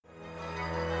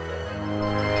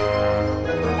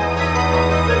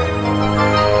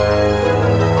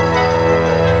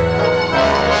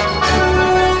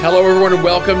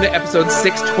welcome to episode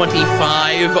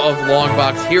 625 of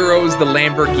Longbox Heroes, the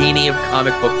Lamborghini of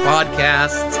comic book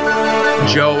podcasts.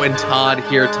 Joe and Todd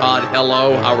here. Todd,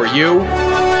 hello. How are you?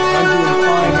 I'm doing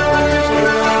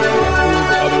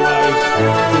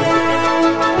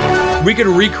fine. We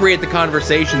can recreate the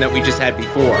conversation that we just had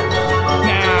before.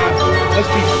 Nah, let's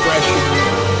be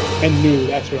fresh and new.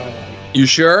 That's what I like. You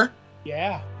sure?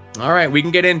 Yeah. All right, we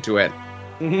can get into it.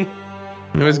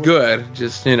 Mm-hmm. It was good.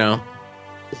 Just,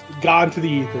 Gone to the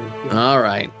ether. Yeah. All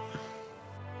right.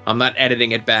 I'm not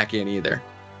editing it back in either.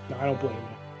 No, I don't blame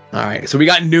you. All right, so we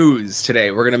got news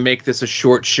today. We're going to make this a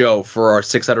short show for our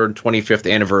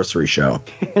 625th anniversary show.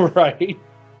 Right.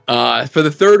 For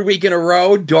the third week in a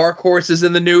row, Dark Horse is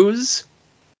in the news.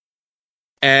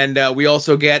 And we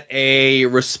also get a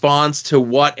response to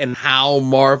what and how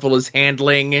Marvel is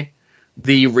handling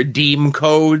the redeem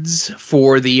codes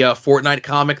for the Fortnite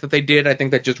comic that they did. I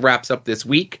think that just wraps up this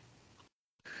week.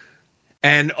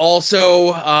 And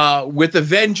also, with a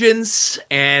vengeance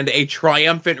and a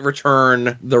triumphant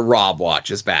return, the Rob Watch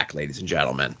is back, ladies and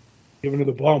gentlemen. Giving it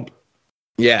a bump.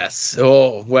 Yes.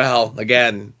 Oh, well,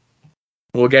 again,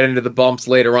 we'll get into the bumps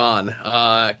later on.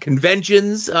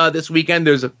 Conventions this weekend,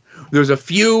 there's a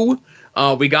few.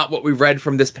 We got what we read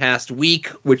from this past week,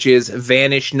 which is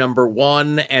Vanish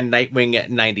 #1 and Nightwing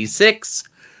 96.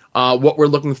 What we're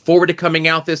looking forward to coming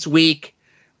out this week.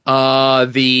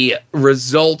 The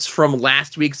results from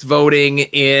last week's voting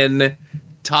in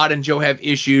Todd and Joe Have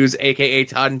Issues, a.k.a.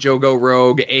 Todd and Joe Go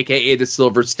Rogue, a.k.a. The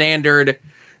Silver Standard.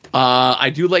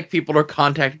 I do like people are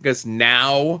contacting us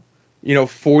now,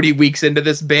 40 weeks into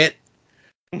this bit,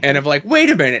 and I'm like,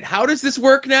 wait a minute, how does this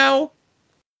work now?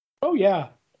 Oh, yeah.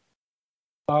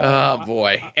 Oh,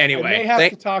 boy. Anyway. I may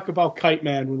have to talk about Kite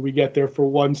Man when we get there for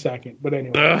 1 second, but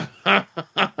anyway.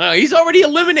 He's already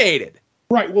eliminated.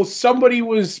 Right. Well, somebody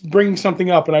was bringing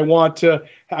something up, and I want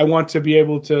to be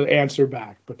able to answer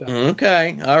back. But that's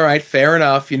okay. All right. Fair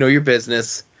enough. You know your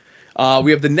business.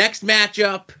 We have the next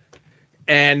matchup,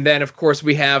 and then, of course,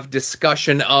 we have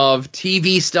discussion of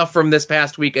TV stuff from this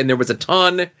past week, and there was a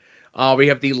ton. We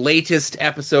have the latest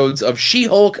episodes of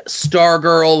She-Hulk,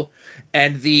 Stargirl,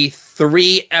 and the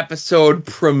 3-episode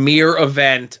premiere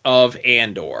event of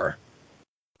Andor.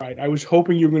 Right. I was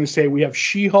hoping you were going to say we have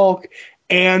She-Hulk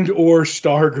and or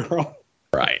Stargirl.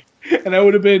 Right. And that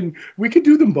would have been, we could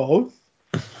do them both.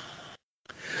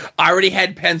 I already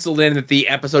had penciled in that the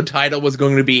episode title was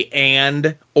going to be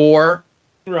and or.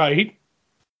 Right.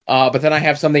 But then I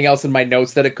have something else in my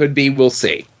notes that it could be. We'll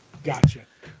see. Gotcha.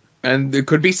 And there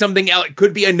could be something else. It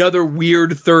could be another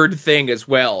weird third thing as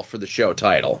well for the show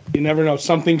title. You never know.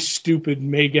 Something stupid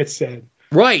may get said.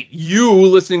 Right. You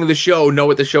listening to the show know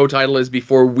what the show title is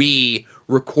before we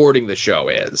recording the show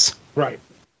is. Right.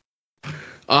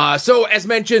 So, as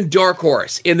mentioned, Dark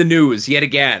Horse in the news yet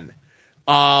again.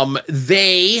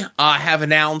 They have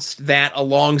announced that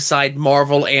alongside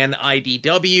Marvel and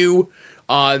IDW,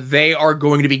 they are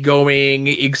going to be going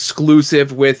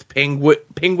exclusive with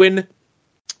Penguin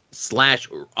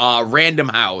 / Random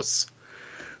House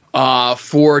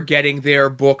for getting their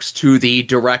books to the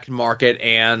direct market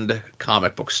and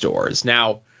comic book stores.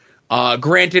 Now,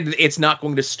 granted, it's not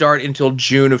going to start until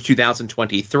June of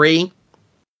 2023.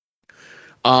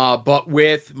 But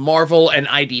with Marvel and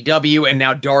IDW and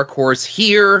now Dark Horse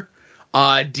here,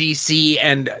 DC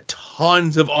and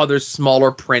tons of other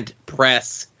smaller print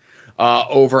press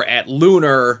over at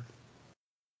Lunar,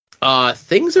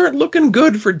 things aren't looking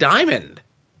good for Diamond.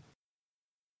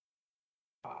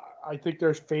 I think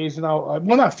they're phasing out.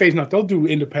 Well, not phasing out. They'll do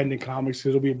independent comics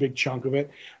because it'll be a big chunk of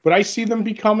it. But I see them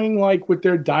becoming like with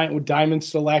their with Diamond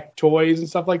Select toys and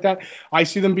stuff like that. I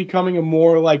see them becoming a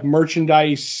more like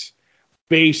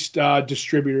merchandise-based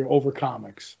distributor over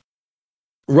comics.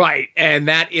 Right, and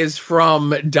that is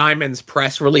from Diamond's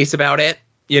press release about it.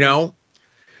 Then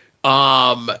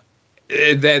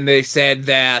they said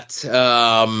that.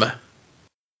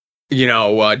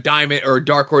 Diamond or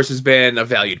Dark Horse has been a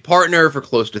valued partner for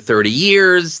close to 30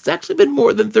 years. It's actually been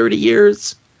more than 30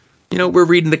 years. We're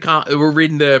reading the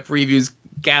previews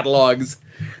catalogs,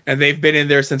 and they've been in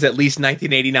there since at least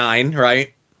 1989,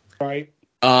 right? Right.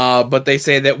 But they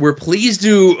say that we're pleased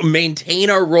to maintain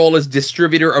our role as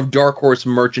distributor of Dark Horse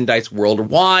merchandise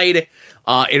worldwide.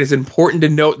 It is important to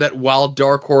note that while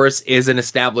Dark Horse is an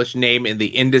established name in the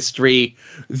industry,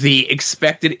 the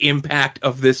expected impact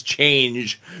of this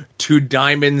change to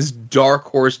Diamond's Dark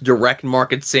Horse direct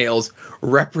market sales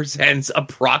represents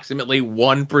approximately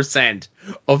 1%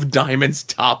 of Diamond's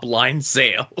top line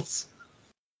sales.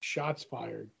 Shots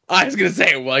fired. I was gonna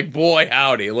say, like, boy,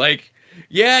 howdy, like,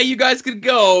 yeah, you guys could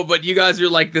go, but you guys are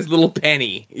like this little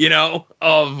penny,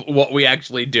 of what we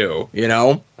actually do,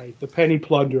 Right, the penny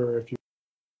plunderer, if you.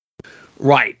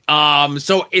 Right.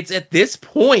 So it's at this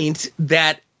point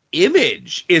that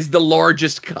Image is the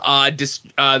largest,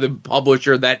 the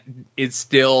publisher that is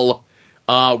still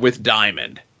with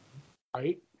Diamond.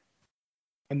 Right.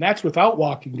 And that's without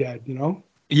Walking Dead,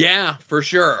 Yeah, for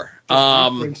sure.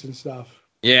 Reprints and stuff.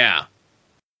 Yeah.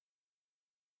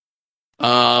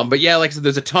 But yeah, like I said,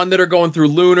 there's a ton that are going through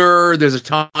Lunar. There's a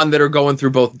ton that are going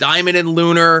through both Diamond and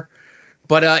Lunar.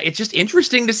 But it's just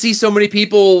interesting to see so many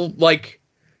people, like,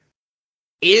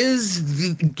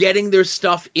 getting their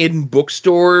stuff in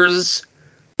bookstores,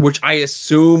 which I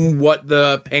assume what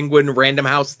the Penguin Random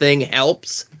House thing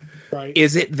helps. Right.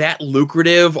 Is it that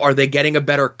lucrative? Are they getting a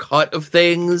better cut of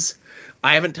things?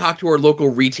 I haven't talked to our local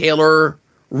retailer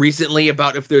recently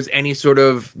about if there's any sort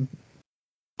of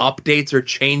updates or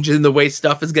changes in the way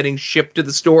stuff is getting shipped to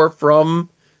the store from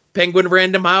Penguin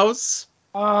Random House.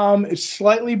 It's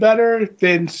slightly better,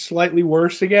 then slightly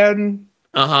worse again.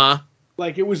 Uh-huh.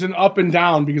 Like, it was an up and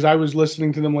down because I was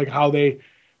listening to them, like, how they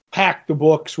packed the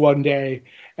books one day.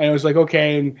 And it was like,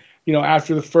 okay, and,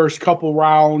 after the first couple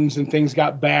rounds and things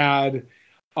got bad,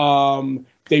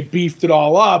 they beefed it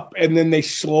all up, and then they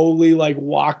slowly, like,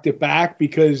 walked it back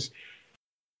because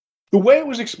the way it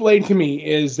was explained to me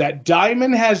is that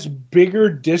Diamond has bigger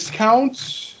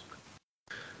discounts,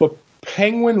 but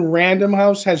Penguin Random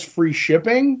House has free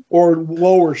shipping or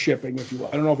lower shipping, if you will.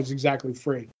 I don't know if it's exactly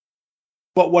free.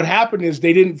 But what happened is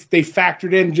they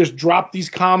factored in, just dropped these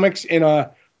comics in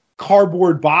a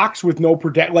cardboard box with no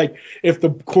protect. Like, if the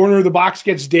corner of the box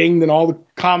gets dinged, then all the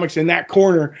comics in that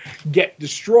corner get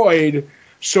destroyed.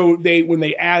 So when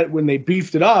they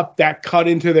beefed it up, that cut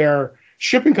into their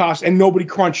shipping costs, and nobody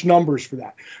crunched numbers for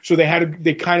that. So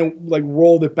they kind of like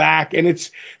rolled it back, and it's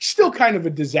still kind of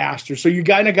a disaster. So you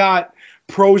kind of got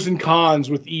pros and cons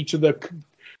with each of the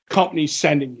companies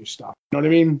sending you stuff. You know what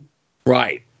I mean?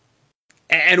 Right.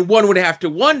 And one would have to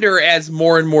wonder, as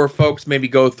more and more folks maybe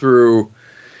go through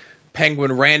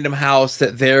Penguin Random House,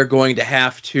 that they're going to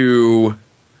have to,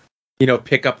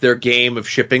 pick up their game of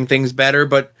shipping things better.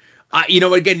 But,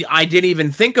 again, I didn't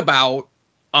even think about,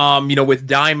 with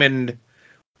Diamond,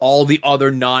 all the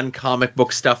other non-comic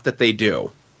book stuff that they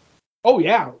do. Oh,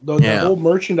 yeah. The whole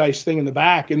merchandise thing in the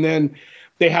back. And then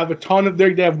they have a ton of,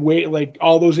 they have like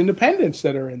all those independents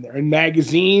that are in there, and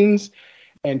magazines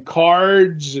and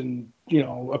cards and,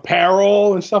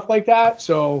 apparel and stuff like that.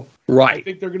 So right. I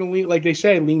think they're going to lean, like they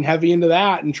say, lean heavy into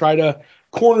that and try to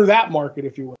corner that market,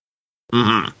 if you will.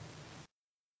 Mm-hmm.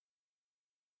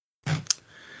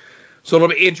 So it'll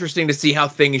be interesting to see how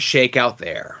things shake out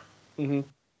there. Mm-hmm.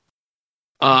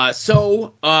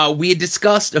 So we had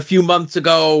discussed a few months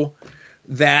ago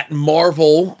that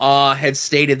Marvel had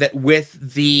stated that with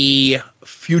the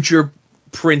future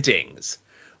printings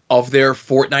of their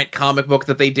Fortnite comic book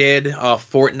that they did,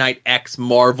 Fortnite X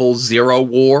Marvel Zero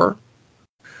War,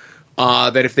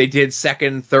 that if they did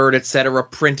second, third, etc.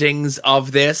 printings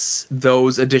of this,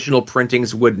 those additional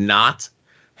printings would not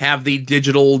have the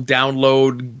digital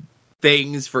download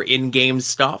things for in-game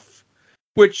stuff,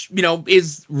 which,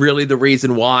 is really the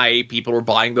reason why people are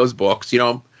buying those books.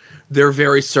 They're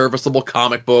very serviceable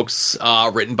comic books,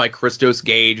 written by Christos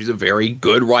Gage, who's a very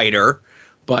good writer.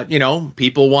 But,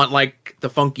 people want, like, the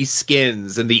funky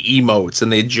skins and the emotes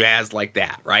and the jazz like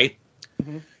that, right?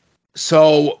 Mm-hmm.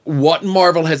 So what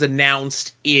Marvel has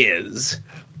announced is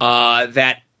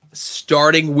that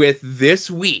starting with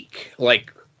this week,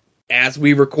 like, as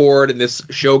we record and this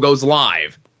show goes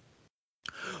live,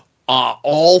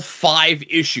 all 5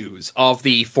 issues of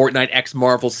the Fortnite X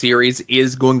Marvel series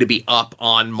is going to be up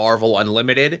on Marvel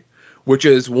Unlimited, which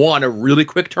is, 1, a really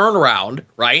quick turnaround,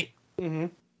 right? Mm-hmm.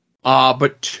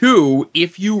 But 2,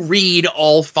 if you read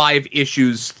all 5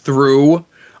 issues through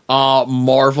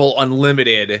Marvel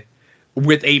Unlimited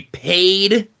with a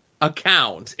paid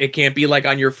account, it can't be like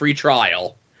on your free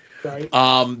trial, right?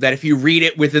 That if you read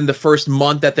it within the first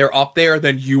month that they're up there,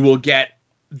 then you will get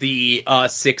the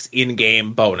 6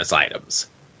 in-game bonus items.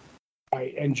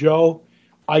 Right. And Joe,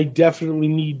 I definitely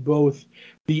need both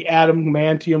the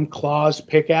adamantium claws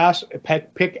pickaxe.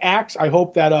 I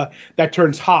hope that that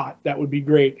turns hot. That would be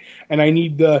great. And I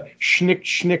need the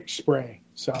schnick spray.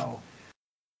 So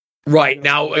right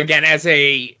now, again, as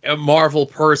a Marvel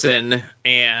person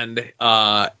and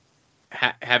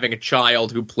having a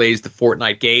child who plays the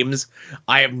Fortnite games,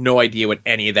 I have no idea what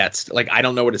any of that's like. I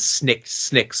don't know what a snick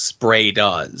spray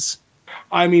does.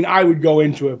 I mean, I would go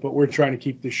into it, but we're trying to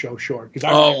keep this show short.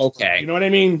 Okay. You know what I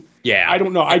mean? Yeah. I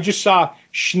don't know. I just saw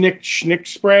schnick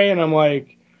spray, and I'm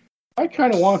like, I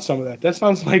kind of want some of that. That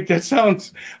sounds like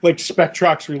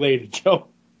Spectrox related, Joe.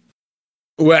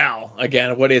 Well,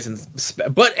 again, what isn't?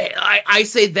 But I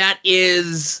say that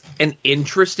is an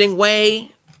interesting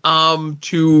way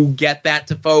to get that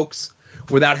to folks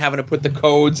without having to put the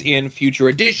codes in future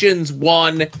editions.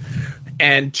 One,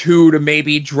 and two, to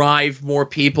maybe drive more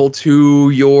people to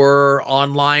your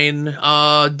online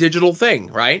digital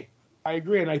thing, right? I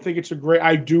agree, and I think it's a great.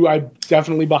 I'm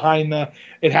definitely behind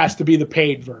it has to be the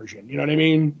paid version. You know what I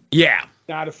mean? Yeah.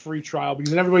 Not a free trial, because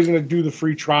then everybody's going to do the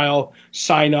free trial,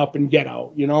 sign up, and get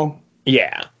out, you know?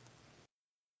 Yeah.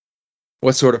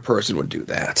 What sort of person would do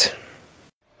that?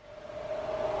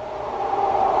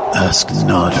 Ask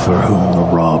not for whom the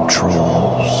Rob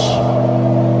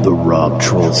trolls. The Rob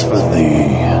trolls for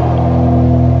thee.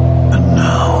 And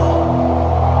now,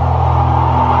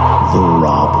 the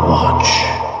Rob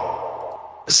Watch.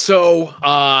 So,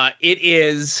 it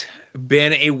is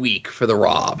been a week for the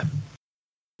Rob.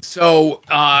 So,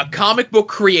 comic book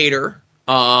creator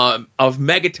of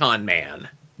Megaton Man,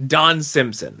 Don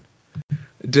Simpson,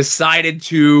 decided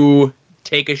to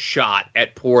take a shot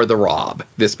at Poor the Rob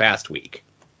this past week.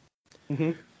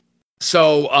 Mm-hmm.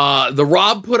 So, the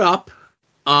Rob put up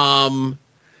a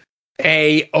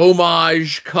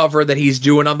homage cover that he's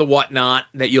doing on the Whatnot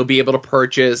that you'll be able to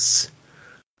purchase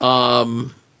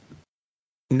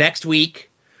next week.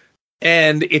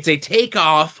 And it's a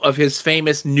takeoff of his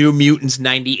famous New Mutants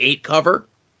 98 cover,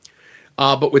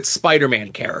 but with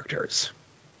Spider-Man characters.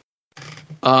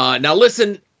 Now,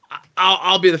 listen,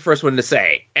 I'll be the first one to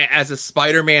say, as a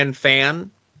Spider-Man fan,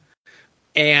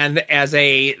 and as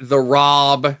the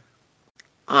Rob,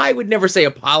 I would never say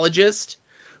apologist,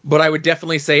 but I would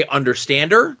definitely say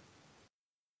understander.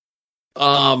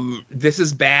 This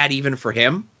is bad even for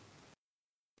him.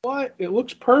 What? It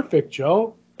looks perfect,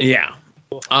 Joe. Yeah.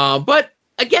 But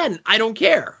again, I don't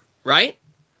care, right?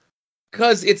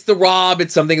 Because it's the Rob.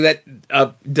 It's something that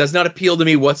does not appeal to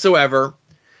me whatsoever.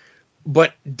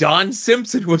 But Don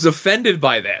Simpson was offended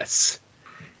by this,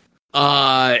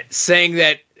 saying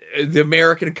that the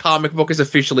American comic book is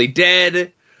officially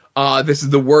dead. This is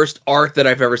the worst art that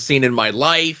I've ever seen in my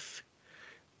life.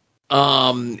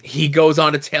 He goes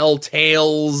on to tell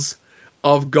tales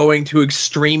of going to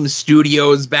Extreme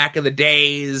Studios back in the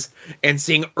days and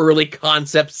seeing early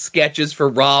concept sketches for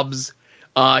Rob's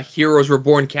Heroes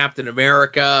Reborn Captain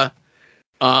America.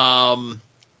 And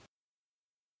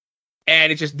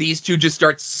it's just these two just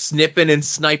start snipping and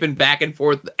sniping back and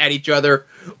forth at each other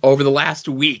over the last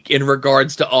week in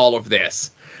regards to all of this.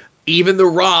 Even the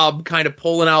Rob kind of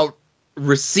pulling out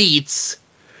receipts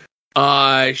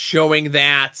showing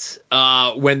that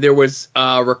when there was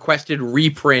a requested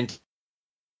reprint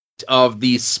of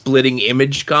the Splitting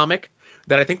Image comic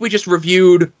that I think we just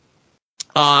reviewed,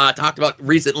 talked about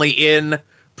recently in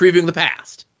Previewing the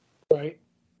Past. Right.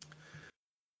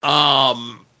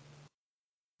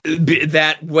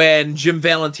 That when Jim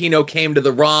Valentino came to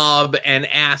the Rob and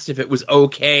asked if it was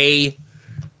okay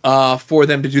for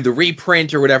them to do the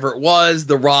reprint or whatever it was,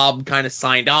 the Rob kind of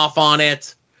signed off on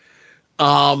it.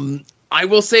 I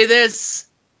will say this,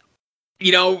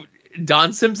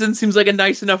 Don Simpson seems like a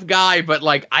nice enough guy, but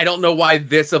I don't know why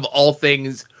this of all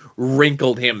things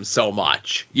wrinkled him so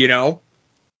much, There's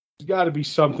got to be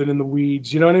something in the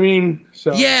weeds, you know what I mean?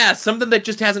 So yeah, something that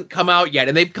just hasn't come out yet,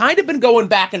 and they've kind of been going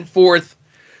back and forth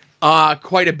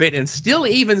quite a bit, and still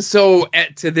even so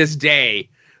to this day.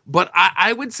 But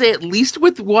I would say, at least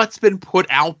with what's been put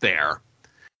out there,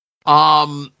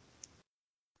 I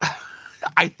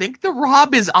think the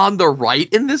Rob is on the right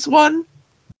in this one.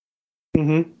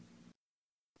 Mm-hmm.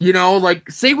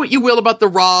 Say what you will about the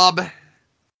Rob,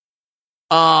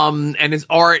 and his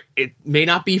art, it may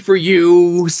not be for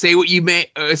you. Say what you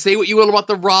will about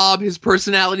the Rob, his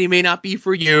personality may not be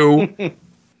for you.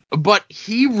 But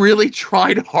he really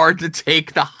tried hard to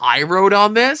take the high road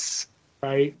on this.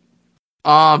 Right.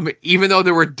 Even though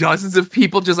there were dozens of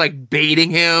people just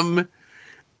baiting him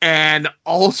and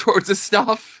all sorts of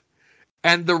stuff.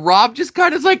 And the Rob just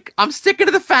kind of I'm sticking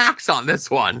to the facts on this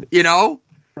one,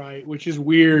 Right, which is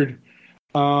weird.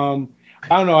 I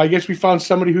don't know. I guess we found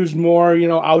somebody who's more,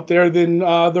 out there than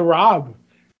the Rob,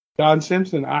 Don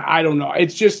Simpson. I don't know. It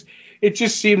just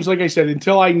seems, like I said,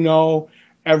 until I know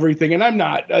everything, and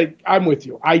I'm with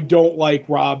you. I don't like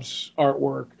Rob's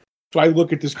artwork. So I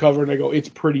look at this cover and I go, it's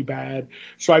pretty bad.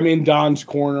 So I'm in Don's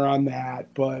corner on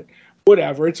that, but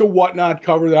whatever. It's a Whatnot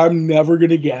cover that I'm never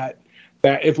going to get.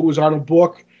 That if it was on a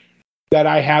book that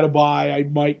I had to buy, I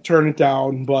might turn it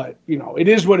down, but it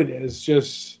is what it is.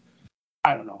 Just,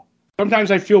 I don't know.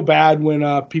 Sometimes I feel bad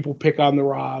when people pick on the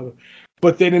Rob,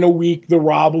 but then in a week the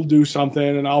Rob will do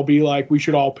something and I'll be like, we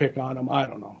should all pick on him. I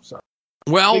don't know. So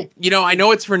Well, I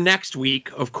know it's for next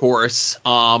week, of course,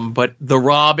 but the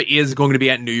Rob is going to be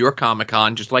at New York Comic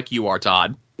Con, just like you are,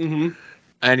 Todd. Mm-hmm.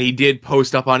 And he did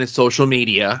post up on his social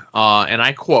media, and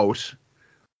I quote,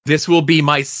 "This will be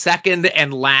my second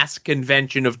and last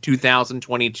convention of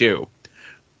 2022.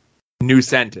 New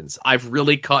sentence. I've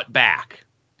really cut back.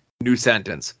 New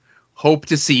sentence. Hope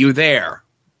to see you there.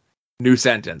 New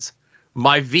sentence.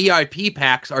 My VIP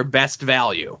packs are best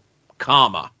value,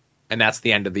 comma." And that's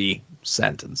the end of the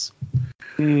sentence.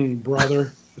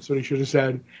 Brother. That's what he should have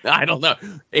said. I don't know.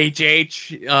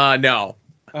 HH? No.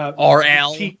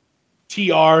 RL?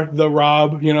 TR, the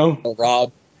Rob,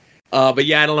 Rob. But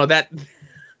yeah, I don't know. That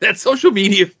social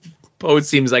media post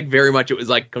seems like very much it was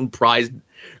like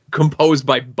composed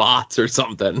by bots or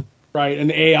something. Right,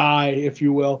 an AI, if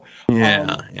you will.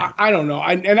 Yeah. I don't know.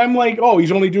 And I'm like, oh,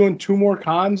 he's only doing 2 more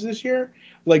cons this year?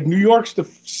 Like, New York's the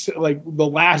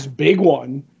last big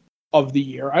one of the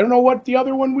year. I don't know what the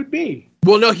other one would be.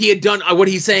 Well, no, he had done, what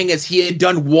he's saying is he had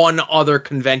done one other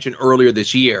convention earlier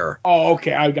this year. Oh,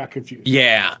 okay, I got confused.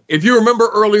 Yeah. If you remember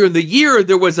earlier in the year,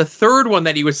 there was a third one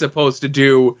that he was supposed to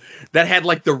do that had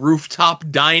like the rooftop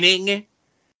dining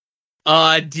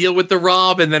deal with the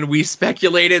Rob, and then we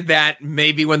speculated that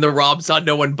maybe when the Rob saw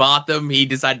no one bought them, he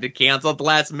decided to cancel at the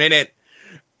last minute.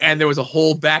 And there was a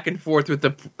whole back and forth with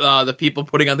the people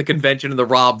putting on the convention and the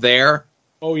Rob there.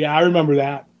 Oh yeah, I remember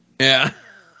that. Yeah.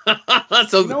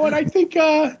 So you know what? I think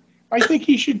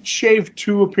he should shave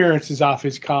 2 appearances off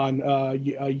his con a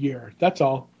year. That's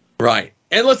all. Right.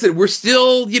 And listen, we're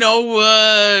still, what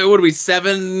are we,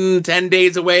 7-10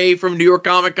 days away from New York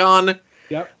Comic Con?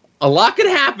 Yep. A lot could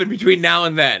happen between now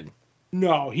and then.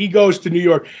 No, he goes to New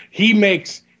York. He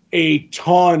makes a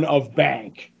ton of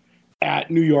bank at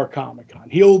New York Comic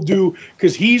Con. He'll do,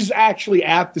 because he's actually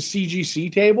at the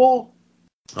CGC table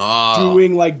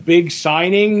doing like big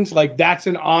signings. Like that's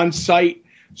an on-site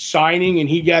signing, and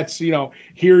he gets,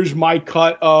 here's my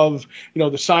cut of,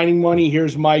 the signing money.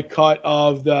 Here's my cut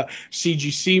of the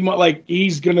CGC. Like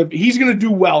he's gonna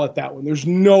do well at that one. There's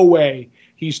no way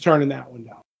he's turning that one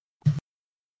down.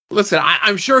 Listen,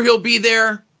 I'm sure he'll be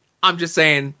there. I'm just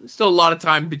saying, there's still a lot of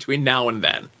time between now and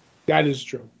then. That is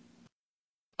true.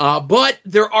 But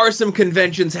there are some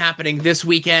conventions happening this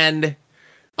weekend.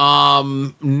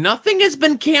 Nothing has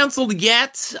been canceled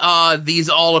yet. These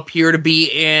all appear to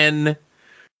be in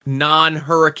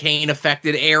non-hurricane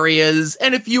affected areas.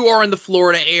 And if you are in the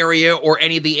Florida area or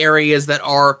any of the areas that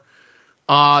are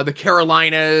the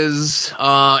Carolinas,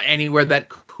 anywhere that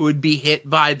could be hit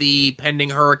by the pending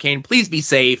hurricane, please be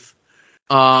safe.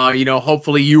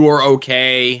 Hopefully you are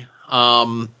okay.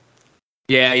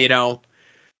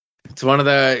 It's one of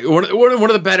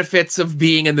the benefits of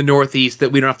being in the Northeast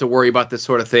that we don't have to worry about this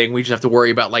sort of thing. We just have to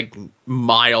worry about like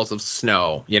miles of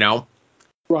snow,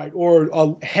 Right, or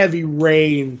a heavy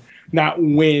rain, not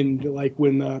wind, like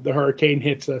when the hurricane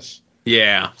hits us.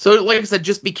 Yeah. So like I said,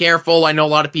 just be careful. I know a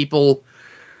lot of people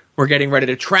were getting ready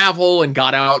to travel and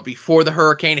got out before the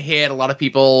hurricane hit. A lot of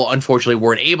people, unfortunately,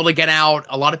 weren't able to get out.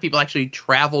 A lot of people actually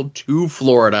traveled to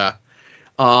Florida.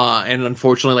 And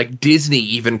unfortunately, like Disney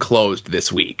even closed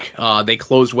this week. They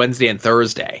closed Wednesday and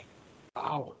Thursday.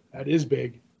 Wow, that is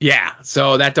big. Yeah,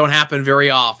 so that don't happen very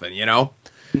often,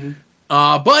 Mm-hmm.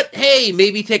 But hey,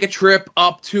 maybe take a trip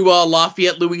up to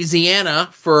Lafayette, Louisiana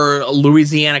for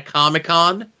Louisiana Comic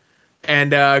Con.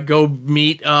 And go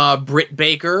meet Britt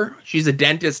Baker. She's a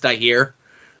dentist, I hear.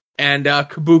 And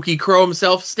Kabuki Crow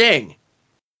himself, Sting.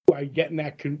 By getting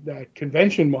that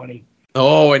convention money.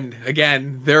 Oh, and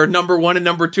again, they're number 1 and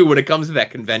number 2 when it comes to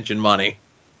that convention money.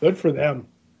 Good for them.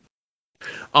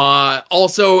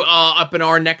 Also, up in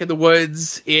our neck of the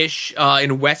woods-ish,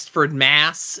 in Westford,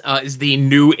 Mass, is the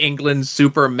New England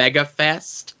Super Mega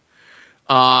Fest.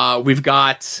 We've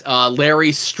got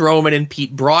Larry Stroman and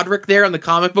Pete Broderick there on the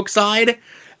comic book side.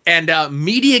 And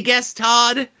media guest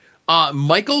Todd,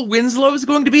 Michael Winslow is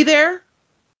going to be there.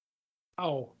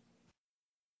 Oh.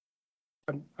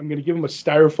 I'm going to give him a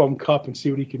styrofoam cup and see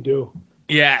what he can do.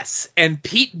 Yes, and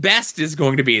Pete Best is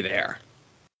going to be there.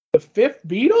 The 5th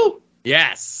Beatle?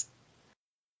 Yes.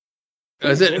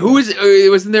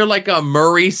 Wasn't there like a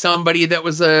Murray somebody that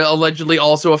was allegedly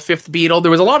also a 5th Beatle?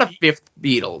 There was a lot of 5th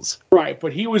Beatles. Right,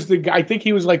 but he was the guy. I think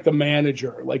he was like the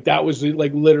manager. Like that was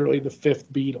like literally the 5th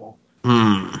Beatle.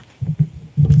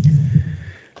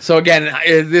 So again,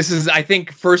 this is, I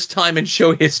think, first time in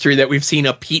show history that we've seen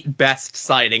a Pete Best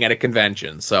sighting at a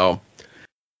convention. So,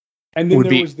 and then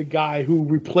was the guy who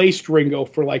replaced Ringo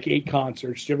for like 8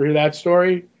 concerts. Did you ever hear that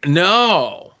story?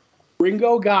 No.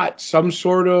 Ringo got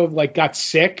got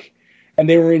sick, and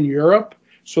they were in Europe,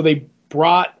 so they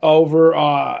brought over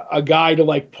a guy to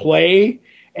like play,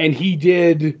 and he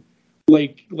did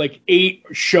like 8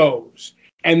 shows.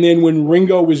 And then when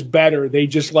Ringo was better, they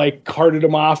just like carted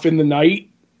him off in the night,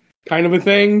 kind of a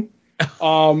thing.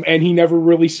 And he never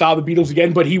really saw the Beatles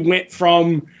again, but he went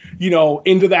from,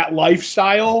 into that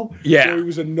lifestyle. Yeah. Where he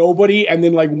was a nobody. And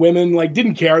then like women like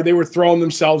didn't care. They were throwing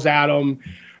themselves at him.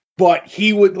 But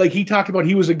he would, like, he talked about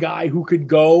he was a guy who could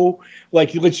go,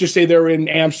 like, let's just say they're in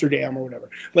Amsterdam or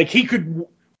whatever. Like, he could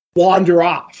wander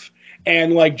off.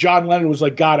 And, like, John Lennon was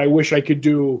like, God, I wish I could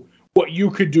do what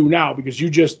you could do now, because you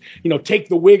just, take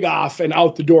the wig off and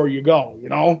out the door you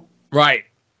go, Right.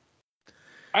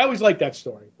 I always liked that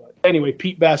story. But anyway,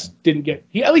 Pete Best didn't get,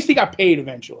 at least he got paid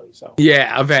eventually. So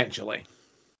Yeah, eventually.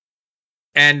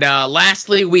 And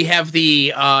lastly, we have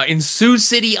the, in Sioux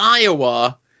City,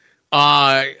 Iowa,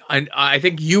 and I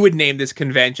think you would name this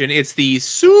convention. It's the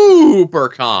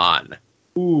SuperCon.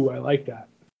 Ooh, I like that.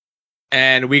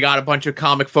 And we got a bunch of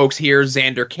comic folks here: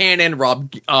 Xander Cannon,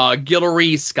 Rob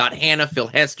Guillory, Scott Hanna, Phil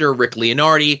Hester, Rick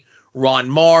Leonardi, Ron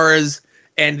Mars,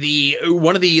 and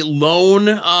one of the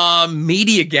lone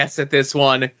media guests at this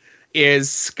one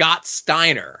is Scott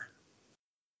Steiner.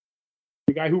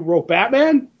 The guy who wrote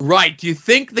Batman? Right. Do you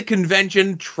think the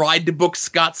convention tried to book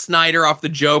Scott Snyder off the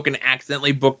joke and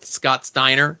accidentally booked Scott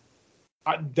Steiner?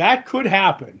 That could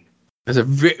happen.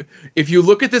 If you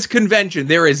look at this convention,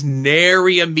 there is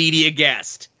nary a media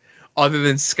guest other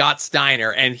than Scott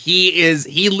Steiner, and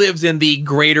he lives in the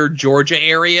greater Georgia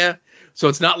area, so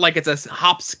it's not like it's a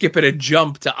hop, skip, and a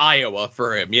jump to Iowa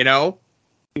for him, You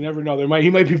never know. He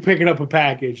might be picking up a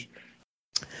package.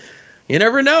 You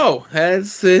never know.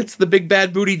 It's the big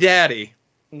bad booty daddy.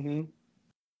 Mm-hmm.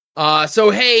 So,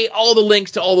 hey, all the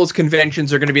links to all those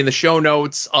conventions are going to be in the show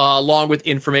notes, along with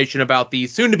information about the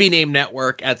soon-to-be-named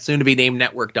network at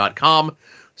soon-to-be-named-network.com,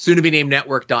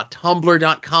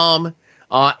 soon-to-be-named-network.tumblr.com.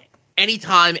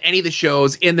 Anytime any of the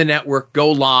shows in the network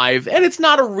go live, and it's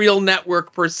not a real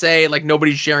network per se, like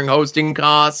nobody's sharing hosting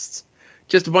costs,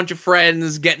 just a bunch of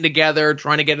friends getting together,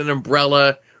 trying to get an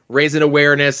umbrella, raising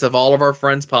awareness of all of our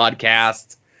friends'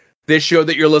 podcasts. This show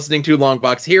that you're listening to,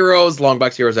 Longbox Heroes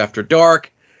After Dark,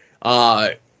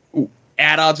 At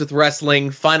Odds with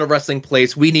Wrestling, Final Wrestling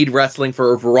Place, We Need Wrestling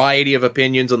for a variety of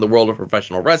opinions on the world of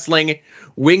professional wrestling,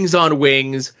 Wings on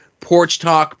Wings, Porch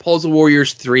Talk, Puzzle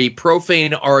Warriors 3,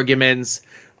 Profane Arguments,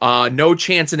 No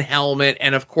Chance in Helmet,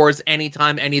 and of course,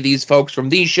 anytime any of these folks from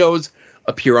these shows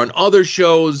appear on other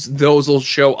shows, those will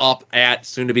show up at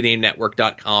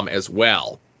soon-to-be-named-network.com as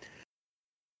well.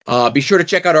 Be sure to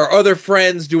check out our other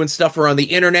friends doing stuff around the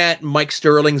internet. Mike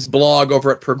Sterling's blog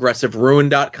over at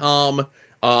progressiveruin.com.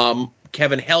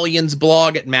 Kevin Hellion's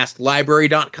blog at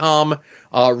masklibrary.com.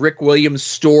 Rick Williams'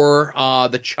 store,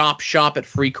 The Chop Shop at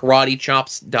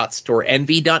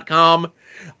freekaratechops.storeenvy.com.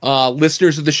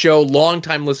 Listeners of the show,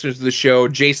 longtime listeners of the show,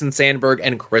 Jason Sandberg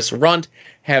and Chris Runt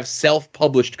have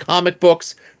self-published comic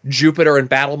books, Jupiter and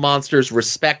Battle Monsters,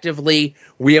 respectively.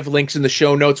 We have links in the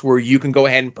show notes where you can go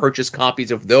ahead and purchase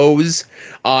copies of those.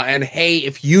 And hey,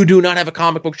 if you do not have a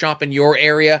comic book shop in your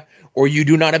area, or you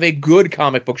do not have a good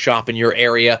comic book shop in your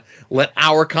area, let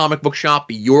our comic book shop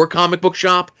be your comic book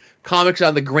shop. Comics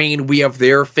on the Green, we have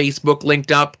their Facebook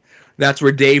linked up. That's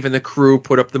where Dave and the crew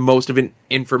put up the most of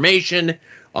information,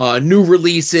 new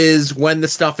releases, when the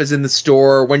stuff is in the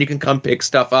store, when you can come pick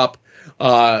stuff up.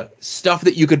 Stuff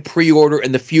that you could pre-order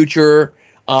in the future,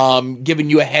 giving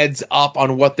you a heads up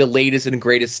on what the latest and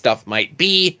greatest stuff might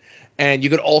be. And you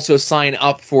could also sign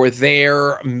up for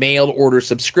their mail order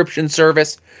subscription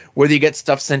service, whether you get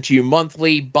stuff sent to you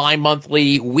monthly,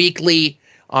 bi-monthly, weekly.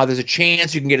 There's a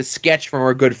chance you can get a sketch from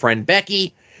our good friend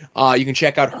Becky. You can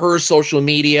check out her social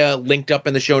media, linked up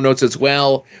in the show notes as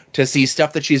well, to see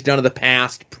stuff that she's done in the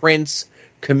past, prints,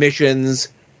 commissions,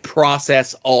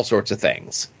 process, all sorts of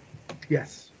things.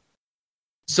 Yes.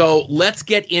 So let's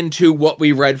get into what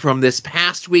we read from this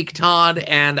past week, Todd,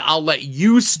 and I'll let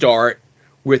you start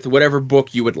with whatever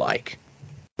book you would like.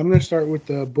 I'm going to start with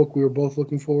the book we were both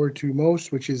looking forward to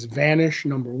most, which is Vanish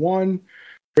 #1,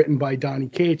 written by Donny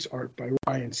Cates, art by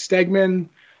Ryan Stegman.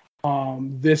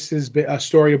 This is a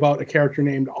story about a character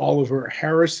named Oliver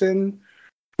Harrison,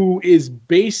 who is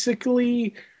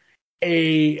basically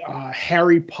a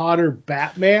Harry Potter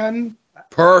Batman.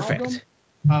 Perfect.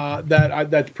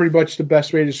 That's pretty much the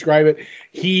best way to describe it.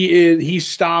 He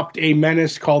stopped a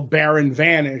menace called Baron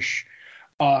Vanish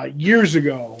years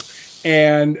ago,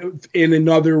 and in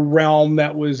another realm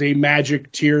that was a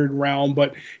magic tiered realm,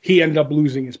 but he ended up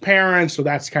losing his parents, so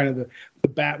that's kind of the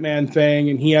Batman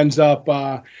thing, and he ends up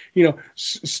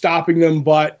stopping them,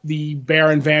 but the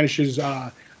Baron Vanishes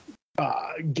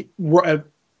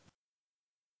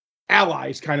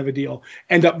allies kind of a deal,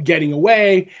 end up getting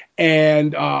away,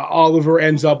 and Oliver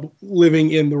ends up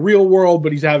living in the real world,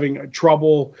 but he's having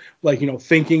trouble,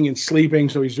 thinking and sleeping,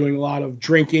 so he's doing a lot of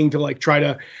drinking to try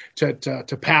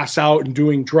to pass out and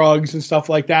doing drugs and stuff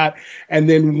like that. And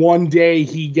then one day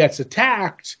he gets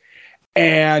attacked,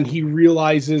 and he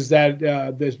realizes that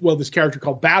this character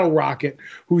called Battle Rocket,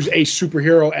 who's a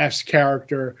superhero-esque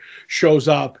character, shows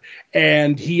up,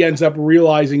 and he ends up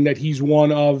realizing that he's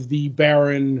one of the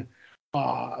Baron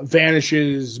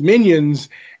Vanish's minions,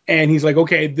 and he's like,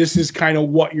 okay, this is kind of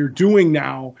what you're doing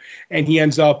now. And he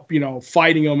ends up,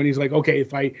 fighting him, and he's like, okay,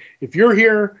 if you're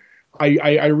here,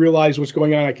 I realize what's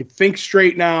going on. I can think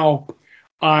straight now.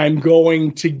 I'm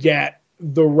going to get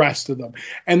the rest of them.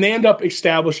 And they end up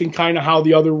establishing kind of how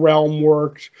the other realm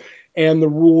worked and the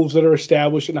rules that are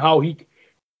established and how he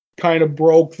kind of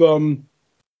broke them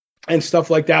and stuff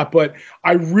like that. But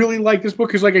I really like this book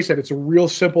because, like I said, it's a real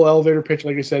simple elevator pitch.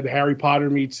 Like I said, Harry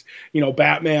Potter meets,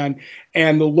 Batman,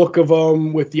 and the look of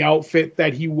him with the outfit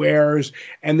that he wears,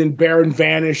 and then Baron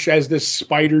Vanish as this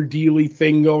spider dealy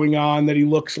thing going on that he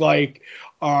looks like.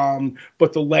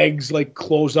 But the legs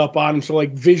close up on him. So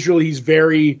visually he's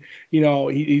very,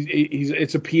 he's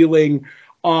it's appealing.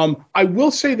 I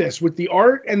will say this, with the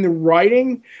art and the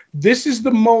writing, this is the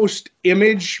most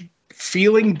Image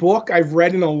feeling book I've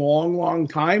read in a long, long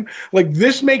time.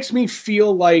 This makes me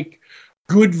feel like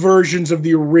good versions of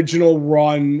the original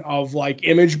run of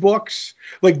Image books.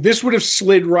 This would have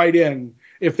slid right in,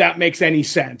 if that makes any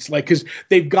sense. Because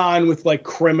they've gone with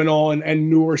criminal and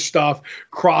newer stuff,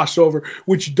 crossover,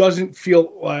 which doesn't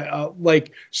feel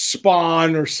like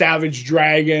Spawn or Savage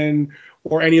Dragon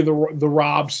or any of the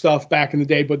Rob stuff back in the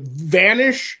day. But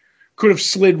Vanish could have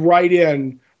slid right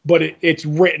in, but it's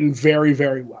written very,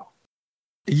 very well.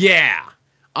 Yeah.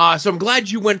 So I'm glad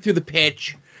you went through the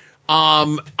pitch.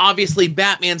 Obviously,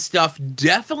 Batman stuff,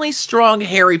 definitely strong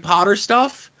Harry Potter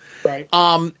stuff. Right.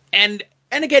 And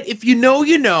again, if you know,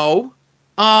 you know.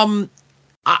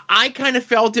 I kind of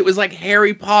felt it was like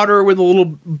Harry Potter with a little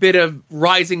bit of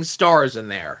Rising Stars in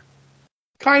there.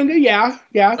 Kind of, yeah.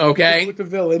 Okay. With the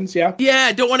villains, yeah.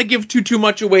 Yeah, don't want to give too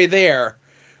much away there.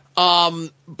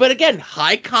 But again,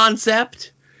 high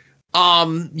concept.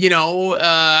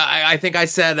 I think I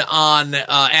said on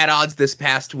At Odds this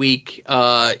past week,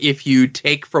 if you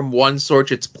take from one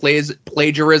source, it's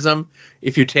plagiarism.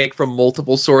 If you take from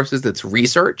multiple sources, it's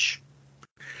research.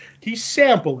 He's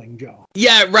sampling, Joe.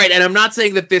 Yeah, right. And I'm not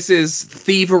saying that this is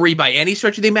thievery by any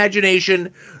stretch of the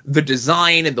imagination. The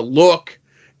design and the look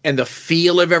and the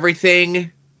feel of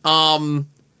everything,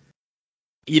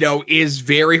 is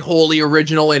very wholly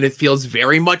original, and it feels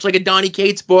very much like a Donny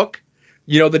Cates book.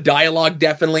 The dialogue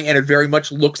definitely, and it very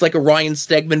much looks like a Ryan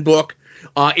Stegman book.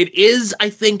 It is, I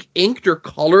think, inked or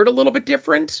colored a little bit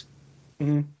different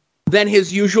than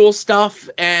his usual stuff,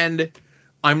 and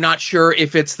I'm not sure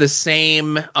if it's the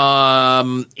same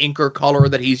ink or color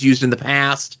that he's used in the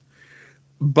past.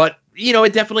 But,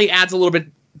 it definitely adds a little bit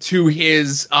to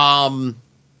his art.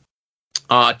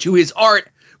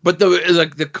 But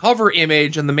the cover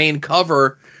image and the main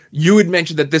cover, you had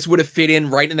mentioned that this would have fit in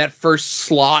right in that first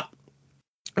slot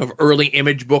of early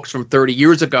Image books from 30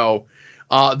 years ago.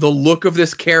 The look of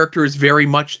this character is very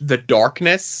much the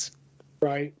Darkness.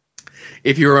 Right.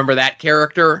 If you remember that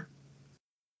character,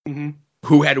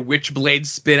 who had Witchblade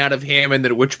spin out of him, and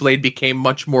then Witchblade became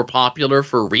much more popular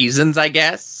for reasons, I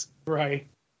guess. Right.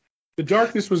 The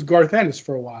Darkness was Garth Ennis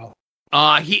for a while.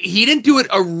 He didn't do it.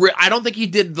 I don't think he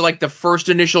did the first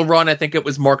initial run. I think it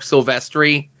was Mark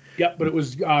Silvestri. Yep, but it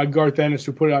was Garth Ennis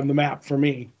who put it on the map for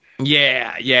me.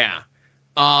 Yeah.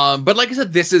 But like I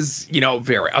said, this is, a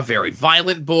very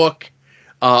violent book,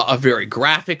 a very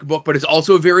graphic book, but it's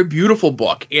also a very beautiful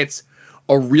book. It's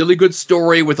a really good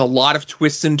story with a lot of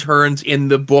twists and turns in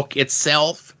the book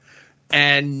itself.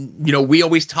 And, we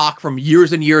always talk from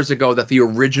years and years ago that the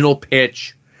original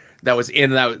pitch that was in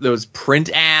those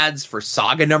print ads for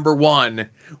Saga #1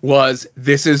 was,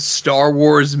 this is Star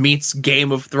Wars meets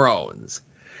Game of Thrones.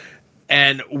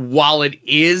 And while it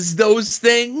is those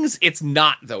things, it's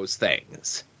not those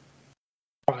things.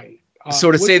 Right.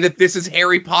 So to say that this is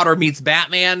Harry Potter meets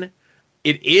Batman,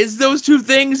 it is those two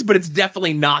things, but it's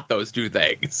definitely not those two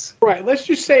things. Right. Let's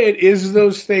just say it is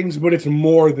those things, but it's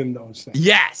more than those things.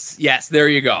 Yes. There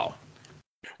you go.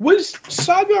 Was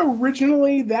Saga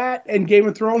originally that and Game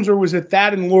of Thrones, or was it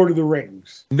that and Lord of the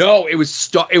Rings? No, it was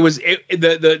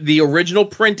the original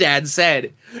print ad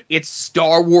said it's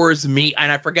Star Wars meet,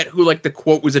 and I forget who the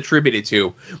quote was attributed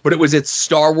to, but it's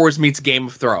Star Wars meets Game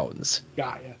of Thrones.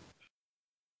 Got ya.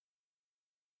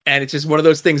 And it's just one of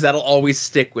those things that'll always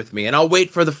stick with me, and I'll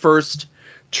wait for the first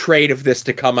trade of this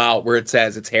to come out where it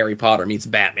says it's Harry Potter meets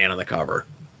Batman on the cover.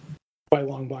 By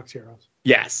Long Box Heroes.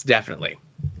 Yes, definitely.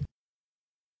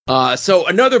 So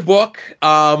another book,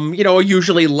 a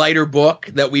usually lighter book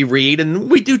that we read, and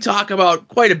we do talk about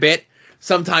quite a bit.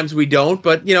 Sometimes we don't,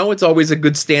 but, it's always a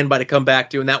good standby to come back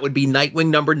to, and that would be Nightwing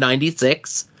number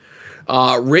 96,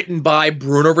 written by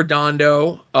Bruno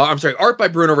Redondo. Art by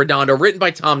Bruno Redondo, written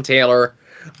by Tom Taylor.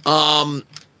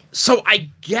 So I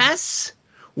guess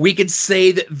we could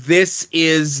say that this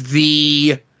is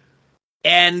the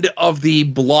end of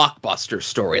the Blockbuster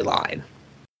storyline.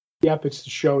 Yep, it's the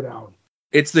showdown.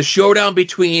 It's the showdown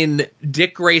between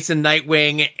Dick Grayson,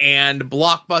 Nightwing, and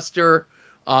Blockbuster.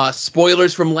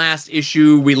 Spoilers from last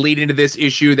issue. We lead into this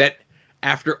issue that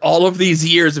after all of these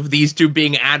years of these two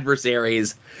being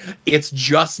adversaries, it's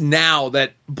just now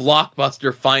that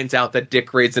Blockbuster finds out that Dick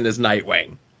Grayson is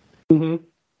Nightwing.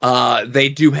 Mm-hmm. They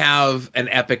do have an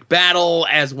epic battle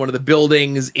as one of the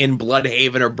buildings in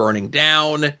Bloodhaven are burning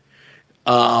down.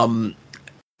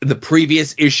 The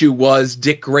previous issue was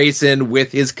Dick Grayson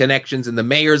with his connections in the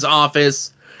mayor's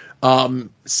office,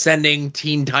 sending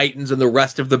Teen Titans and the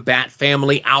rest of the Bat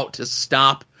family out to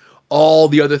stop all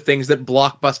the other things that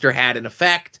Blockbuster had in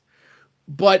effect.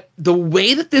 But the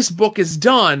way that this book is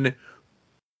done,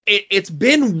 it's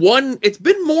been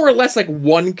more or less like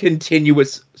one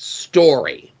continuous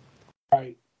story.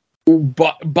 Right.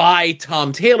 By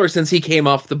Tom Taylor since he came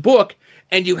off the book,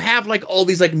 and you have like all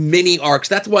these like mini arcs.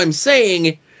 That's why I'm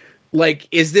saying, like,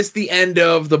 is this the end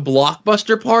of the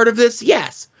Blockbuster part of this?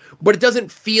 Yes. But it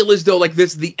doesn't feel as though like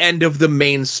this is the end of the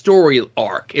main story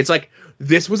arc. It's like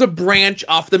this was a branch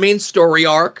off the main story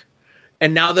arc,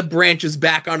 and now the branch is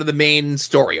back onto the main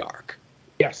story arc.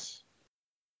 Yes.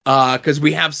 Because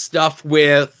we have stuff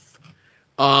with,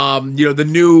 the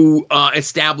new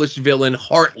established villain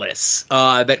Heartless.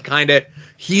 That kind of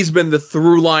he's been the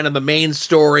through line of the main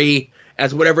story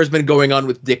as whatever's been going on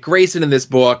with Dick Grayson in this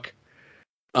book.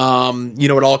 It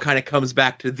all kind of comes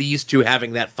back to these two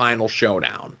having that final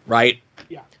showdown, right?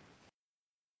 Yeah.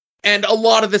 And a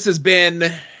lot of this has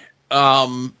been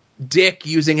Dick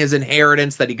using his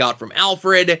inheritance that he got from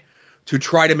Alfred to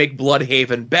try to make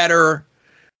Bloodhaven better.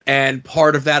 And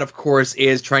part of that, of course,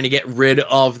 is trying to get rid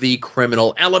of the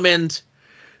criminal element.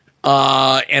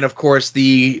 And, of course,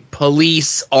 the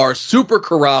police are super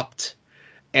corrupt,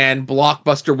 and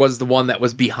Blockbuster was the one that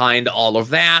was behind all of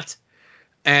that.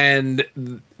 And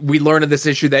we learn in this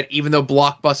issue that even though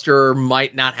Blockbuster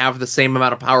might not have the same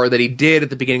amount of power that he did at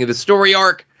the beginning of the story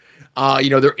arc,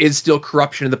 there is still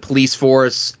corruption in the police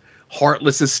force.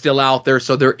 Heartless is still out there,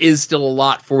 so there is still a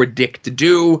lot for Dick to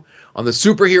do on the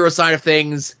superhero side of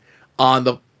things, on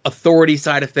the authority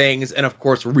side of things, and of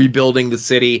course rebuilding the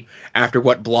city after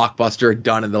what Blockbuster had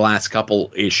done in the last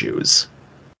couple issues.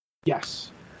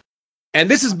 Yes. And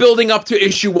this is building up to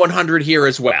issue 100 here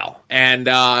as well. And,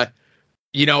 I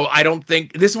don't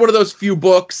think this is one of those few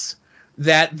books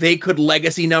that they could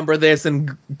legacy number this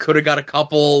and could have got a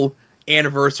couple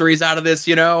anniversaries out of this,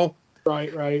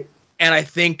 Right. And I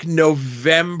think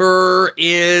November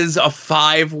is a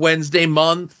 5 Wednesday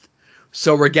month.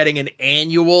 So we're getting an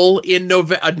annual in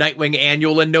November, a Nightwing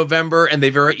annual in November, and they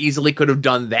very easily could have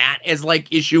done that as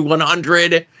like issue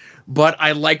 100. But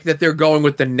I like that they're going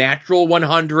with the natural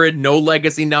 100, no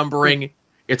legacy numbering.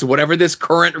 It's whatever this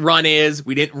current run is.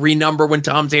 We didn't renumber when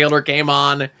Tom Taylor came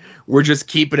on. We're just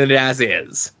keeping it as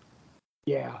is.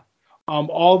 Yeah.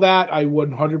 All that, I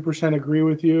 100% agree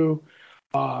with you.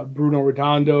 Bruno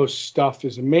Redondo's stuff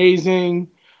is amazing.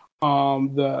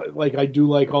 I do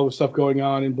like all the stuff going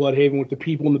on in Bloodhaven with the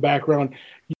people in the background,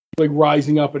 like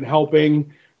rising up and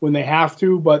helping when they have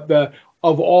to. But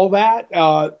of all that,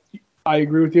 I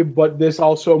agree with you. But this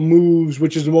also moves,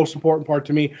 which is the most important part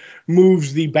to me,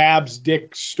 moves the Babs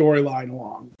Dick storyline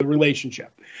along, the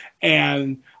relationship.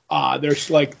 And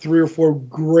there's like 3 or 4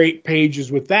 great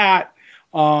pages with that.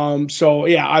 That's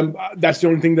the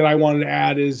only thing that I wanted to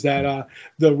add is that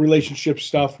the relationship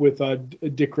stuff with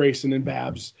Dick Grayson and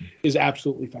Babs is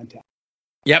absolutely fantastic.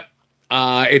 Yep.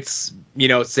 It's,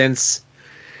 since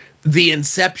the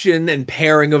inception and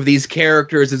pairing of these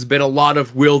characters has been a lot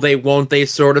of will they, won't they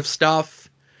sort of stuff.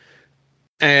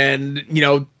 And,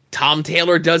 Tom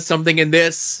Taylor does something in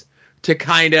this to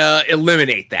kind of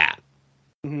eliminate that.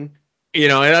 Mm-hmm.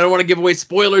 And I don't want to give away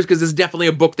spoilers because it's definitely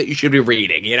a book that you should be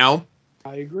reading,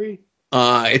 I agree.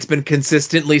 It's been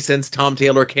consistently since Tom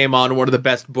Taylor came on one of the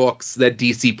best books that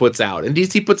DC puts out. And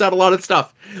DC puts out a lot of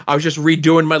stuff. I was just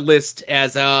redoing my list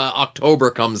as October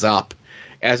comes up,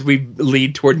 as we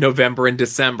lead toward November and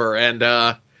December. And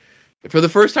for the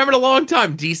first time in a long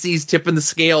time, DC's tipping the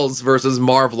scales versus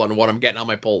Marvel on what I'm getting on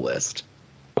my pull list.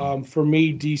 For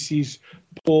me, DC's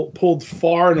pulled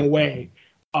far and away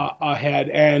ahead.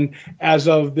 And as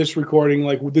of this recording,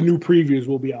 like the new previews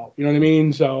will be out. You know what I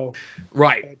mean? So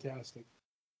right. Fantastic.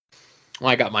 Well,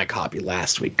 I got my copy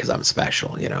last week because I'm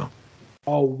special, you know.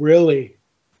 Oh, really?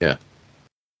 Yeah.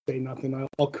 Say nothing.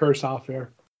 I'll curse off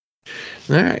air.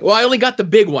 All right. Well, I only got the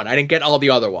big one. I didn't get all the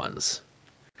other ones.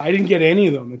 I didn't get any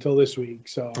of them until this week.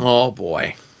 So. Oh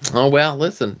boy. Oh well.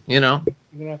 Listen, you know.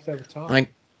 You're gonna have to have a talk.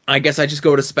 I guess I just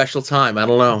go to special time. I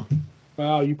don't know.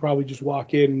 Well, you probably just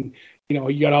walk in. You know,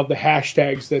 you got all the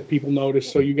hashtags that people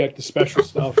notice, so you got the special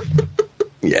stuff.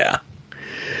 Yeah.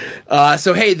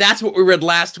 So hey, that's what we read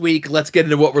last week. Let's get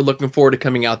into what we're looking forward to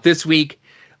coming out this week.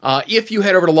 If you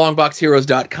head over to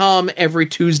longboxheroes.com every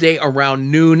Tuesday around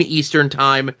noon Eastern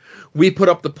time, we put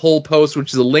up the poll post,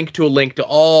 which is a link to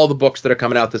all the books that are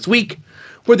coming out this week.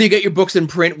 Whether you get your books in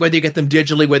print, whether you get them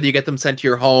digitally, whether you get them sent to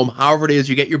your home, however it is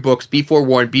you get your books, be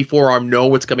forewarned, be forearmed, know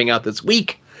what's coming out this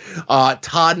week.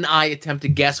 Todd and I attempt to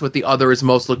guess what the other is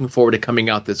most looking forward to coming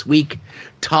out this week.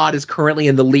 Todd is currently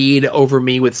in the lead over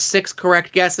me with 6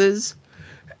 correct guesses.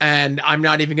 And I'm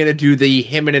not even going to do the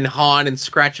hemming and hawing and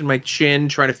scratching my chin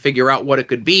trying to figure out what it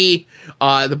could be.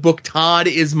 The book Todd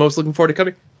is most looking forward to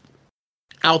coming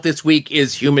out this week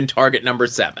is Human Target number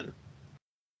 7.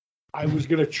 I was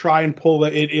going to try and pull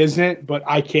that it isn't, but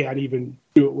I can't even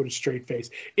do it with a straight face.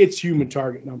 It's Human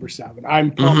Target number 7.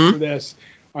 I'm pumped for this.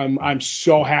 I'm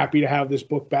so happy to have this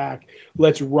book back.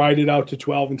 Let's ride it out to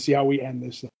 12 and see how we end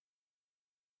this.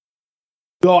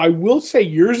 Though I will say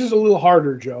yours is a little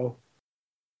harder, Joe.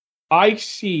 I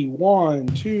see 1,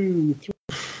 2, 3,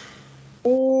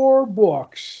 4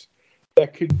 books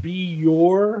that could be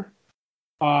your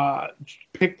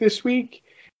pick this week.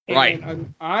 And right.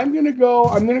 I'm gonna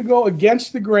go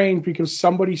against the grain because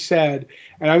somebody said,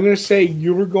 and I'm gonna say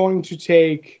you were going to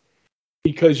take,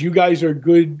 because you guys are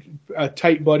good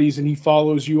tight buddies and he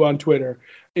follows you on Twitter.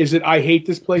 Is it I Hate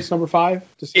This Place number 5?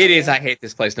 It is I Hate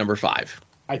This Place number 5.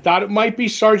 I thought it might be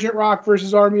Sergeant Rock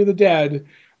versus Army of the Dead,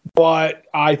 but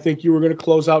I think you were going to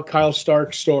close out Kyle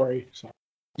Stark's story. So.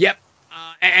 Yep.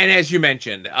 And as you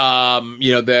mentioned,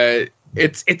 you know,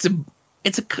 it's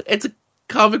a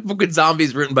comic book with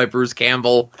zombies written by Bruce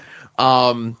Campbell.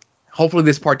 Hopefully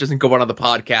this part doesn't go on the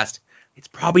podcast. It's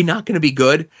probably not going to be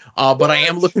good, but I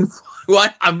am looking.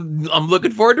 I'm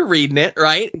looking forward to reading it.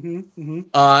 Right.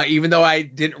 Even though I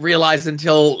didn't realize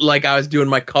until like I was doing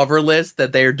my cover list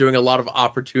that they are doing a lot of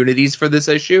opportunities for this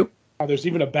issue. Oh, there's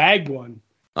even a bagged one.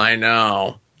 I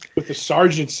know. With the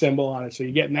Sergeant symbol on it. So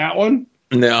you getting that one?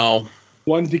 No.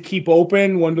 One to keep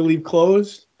open, one to leave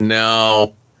closed?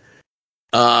 No.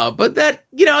 But that,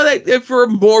 you know, that for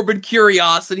morbid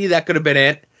curiosity, that could have been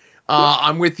it.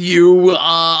 I'm with you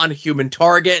on Human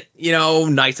Target. You know,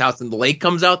 Nice House in the Lake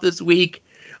comes out this week.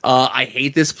 I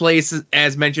Hate This Place,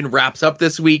 as mentioned, wraps up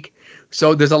this week.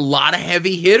 So there's a lot of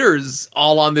heavy hitters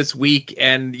all on this week.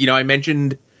 And, you know, I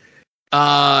mentioned,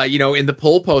 you know, in the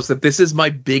poll post that this is my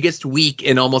biggest week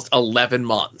in almost 11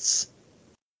 months.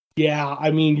 Yeah,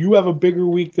 I mean, you have a bigger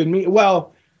week than me.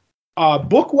 Well,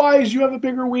 book-wise, you have a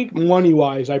bigger week.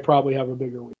 Money-wise, I probably have a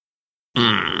bigger week.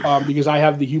 Because I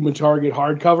have the Human Target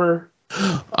hardcover.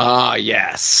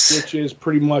 Yes. Which is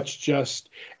pretty much just...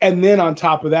 And then on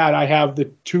top of that, I have the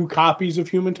 2 copies of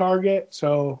Human Target.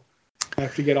 So I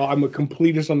have to get all... I'm a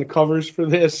completist on the covers for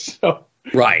this. So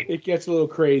right. It gets a little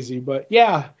crazy. But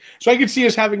yeah. So I could see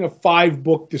us having a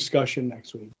 5-book discussion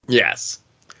next week. Yes.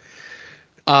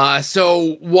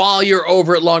 So while you're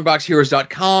over at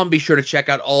longboxheroes.com, be sure to check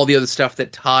out all the other stuff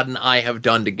that Todd and I have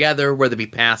done together, whether it be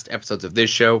past episodes of this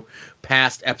show,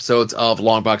 past episodes of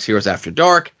Longbox Heroes After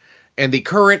Dark, and the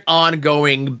current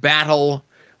ongoing battle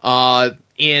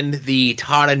in the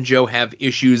Todd and Joe Have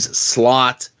Issues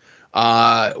slot.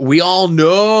 We all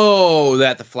know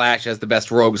that The Flash has the best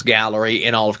rogues gallery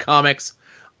in all of comics.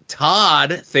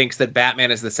 Todd thinks that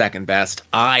Batman is the second best.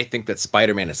 I think that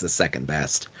Spider-Man is the second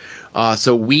best.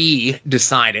 So we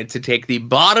decided to take the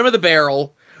bottom of the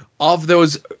barrel of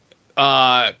those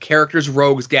characters'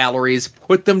 rogues galleries,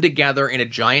 put them together in a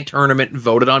giant tournament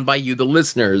voted on by you, the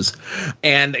listeners.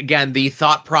 And again, the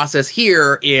thought process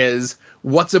here is,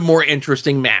 what's a more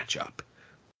interesting matchup?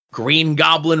 Green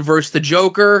Goblin versus the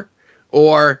Joker,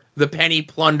 or the Penny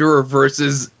Plunderer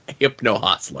versus Hypno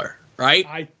Hustler,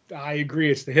 right? I agree.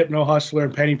 It's the Hypno Hustler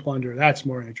and Penny Plunderer. That's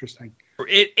more interesting.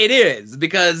 It is,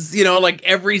 because, you know, like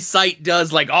every site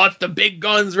does, like, oh, it's the big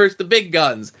guns versus the big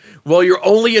guns. Well, you're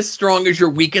only as strong as your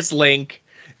weakest link.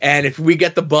 And if we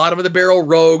get the bottom of the barrel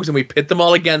rogues and we pit them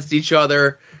all against each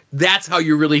other, that's how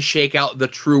you really shake out the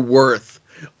true worth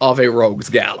of a rogues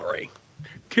gallery.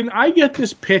 Can I get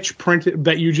this pitch printed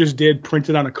that you just did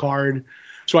printed on a card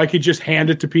so I could just hand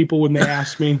it to people when they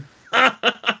ask me?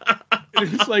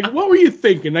 It's like, what were you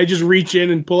thinking? I just reach in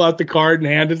and pull out the card and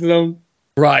hand it to them?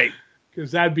 Right.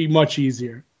 Because that'd be much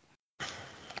easier.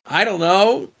 I don't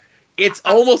know. It's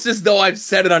almost as though I've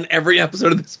said it on every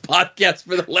episode of this podcast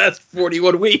for the last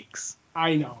 41 weeks.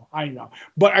 I know.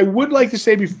 But I would like to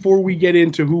say before we get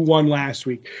into who won last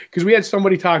week, because we had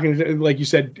somebody talking, like you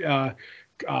said,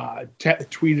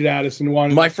 tweeted at us and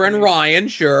wanted. My friend Ryan,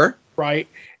 sure. Right.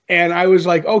 And I was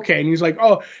like, okay. And he's like,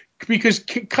 oh, because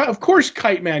of course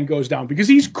Kite Man goes down because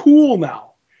he's cool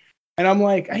now. And I'm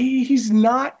like, he's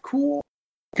not cool.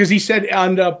 Because he said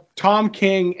on Tom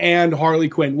King and Harley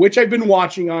Quinn, which I've been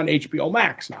watching on HBO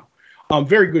Max now.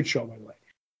 Very good show, by the way.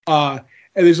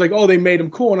 And it's like, oh, they made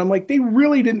him cool. And I'm like, they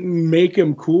really didn't make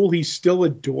him cool. He's still a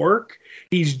dork.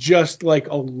 He's just like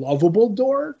a lovable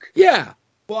dork. Yeah.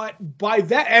 But by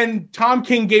that, and Tom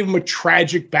King gave him a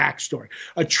tragic backstory.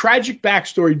 A tragic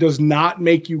backstory does not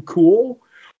make you cool.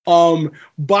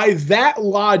 By that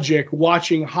logic,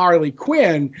 watching Harley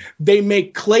Quinn, they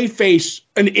make Clayface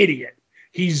an idiot.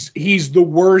 He's the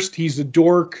worst. He's a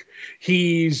dork.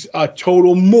 He's a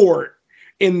total mort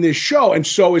in this show. And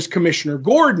so is Commissioner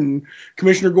Gordon.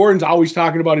 Commissioner Gordon's always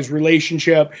talking about his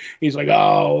relationship. He's like,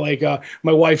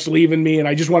 my wife's leaving me and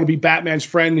I just want to be Batman's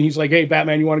friend. And he's like, hey,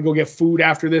 Batman, you want to go get food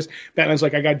after this? Batman's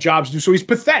like, I got jobs to do. So he's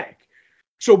pathetic.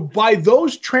 So by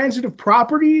those transitive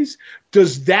properties,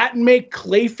 does that make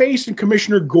Clayface and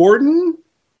Commissioner Gordon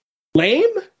lame?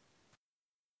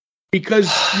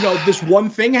 Because, this one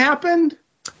thing happened?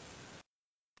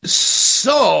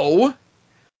 So,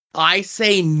 I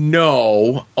say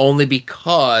no, only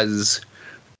because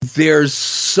there's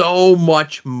so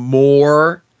much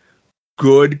more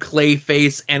good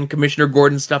Clayface and Commissioner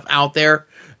Gordon stuff out there,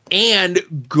 and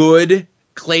good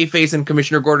Clayface and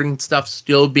Commissioner Gordon stuff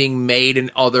still being made in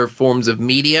other forms of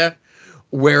media.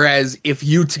 Whereas if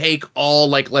you take all,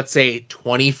 let's say,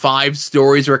 25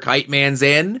 stories where Kite Man's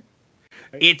in,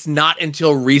 it's not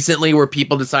until recently where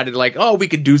people decided, we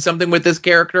could do something with this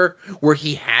character, where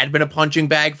he had been a punching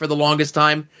bag for the longest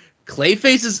time.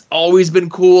 Clayface has always been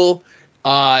cool.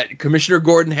 Commissioner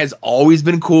Gordon has always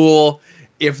been cool.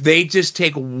 If they just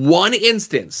take one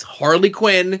instance, Harley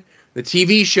Quinn, the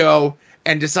TV show,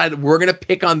 and decide that we're going to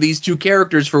pick on these two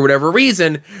characters for whatever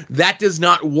reason, that does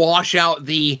not wash out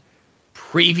the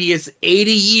previous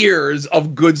 80 years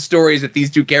of good stories that these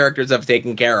two characters have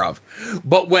taken care of.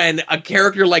 But when a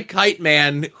character like Kite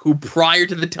Man, who prior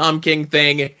to the Tom King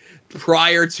thing,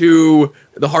 prior to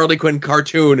the Harley Quinn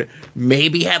cartoon,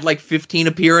 maybe had 15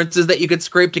 appearances that you could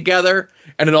scrape together,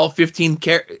 and in all 15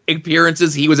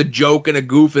 appearances, he was a joke and a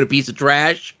goof and a piece of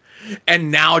trash. And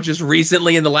now, just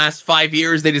recently, in the last 5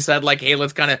 years, they decided, hey,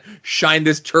 let's kind of shine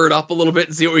this turd up a little bit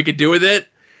and see what we could do with it.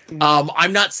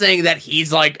 I'm not saying that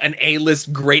he's an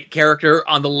A-list great character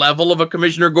on the level of a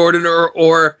Commissioner Gordon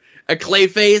or a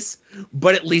Clayface,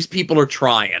 but at least people are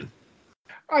trying.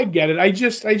 I get it. I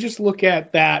just look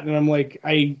at that and I'm like,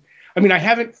 I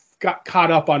haven't got caught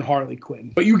up on Harley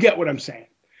Quinn, but you get what I'm saying.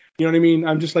 You know what I mean?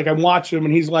 I'm just I'm watching him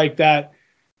and he's like that.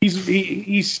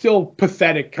 He's still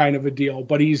pathetic kind of a deal,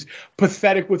 but he's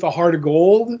pathetic with a heart of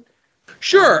gold.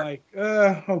 Sure.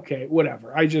 Okay,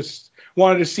 whatever. I just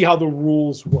wanted to see how the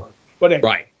rules work. But anyway,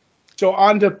 right. So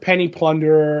on to Penny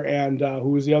Plunderer and who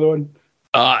was the other one?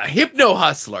 Hypno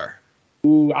Hustler.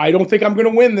 Ooh, I don't think I'm going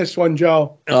to win this one,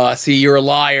 Joe. See, you're a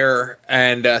liar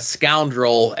and a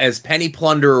scoundrel, as Penny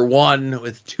Plunderer won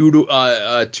with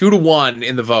 2-1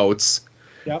 in the votes.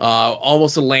 Yep.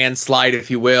 Almost a landslide,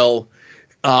 if you will.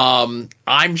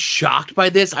 I'm shocked by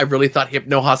this. I really thought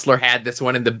Hypno Hustler had this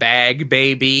one in the bag,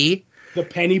 baby. The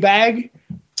penny bag?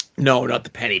 No, not the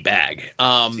penny bag.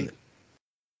 But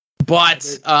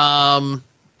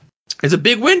it's a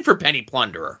big win for Penny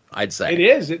Plunderer, I'd say. It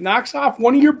is. It knocks off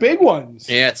one of your big ones.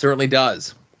 Yeah, it certainly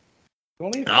does.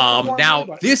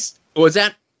 Now, this was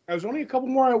that. I was only a couple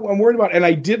more I'm worried about, and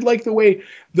I did like the way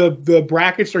the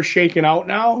brackets are shaken out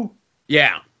now.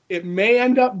 Yeah. It may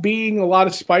end up being a lot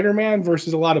of Spider-Man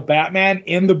versus a lot of Batman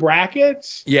in the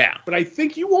brackets. Yeah. But I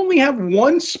think you only have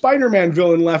one Spider-Man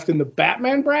villain left in the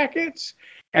Batman brackets,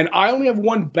 and I only have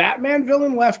one Batman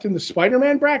villain left in the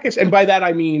Spider-Man brackets, and by that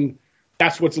I mean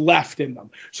that's what's left in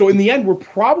them. So in the end, we're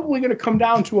probably going to come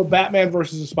down to a Batman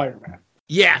versus a Spider-Man.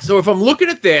 Yeah, so if I'm looking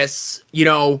at this,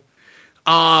 and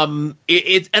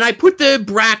I put the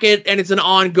bracket, and it's an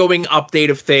ongoing update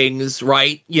of things,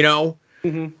 right?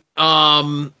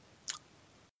 Mm-hmm.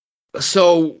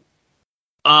 So,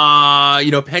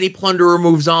 Penny Plunderer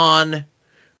moves on.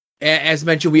 As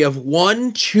mentioned, we have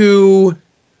 1, 2,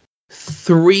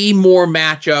 3 more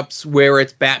matchups where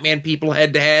it's Batman people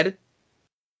head to head.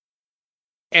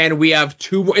 and we have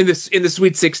two more in the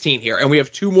Sweet 16 here, and we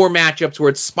have two more matchups where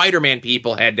it's Spider-Man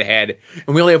people head-to-head,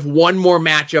 and we only have one more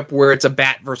matchup where it's a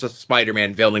Bat versus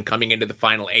Spider-Man villain coming into the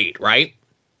final 8, right?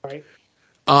 Right.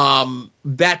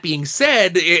 That being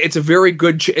said, it's a very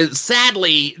good...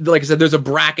 sadly, like I said, there's a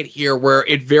bracket here where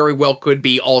it very well could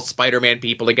be all Spider-Man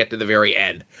people to get to the very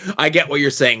end. I get what you're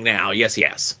saying now. Yes.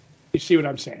 You see what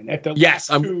I'm saying? Yes,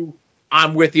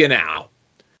 I'm with you now.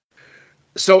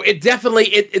 So it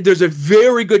definitely, there's a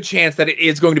very good chance that it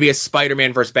is going to be a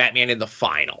Spider-Man versus Batman in the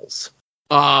finals.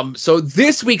 So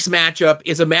this week's matchup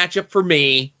is a matchup for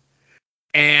me,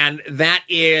 and that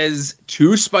is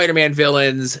two Spider-Man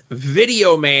villains,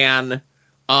 Video Man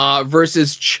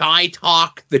versus Chai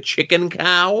Talk, the chicken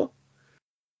cow.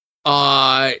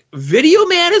 Video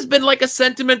Man has been like a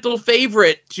sentimental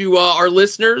favorite to our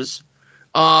listeners.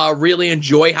 Really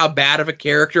enjoy how bad of a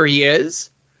character he is.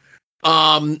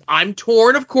 I'm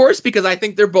torn, of course, because I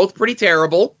think they're both pretty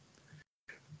terrible.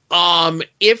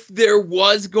 If there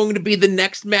was going to be the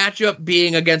next matchup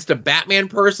being against a Batman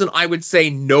person, I would say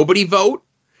nobody vote.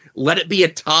 Let it be a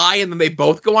tie, and then they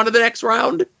both go on to the next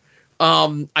round.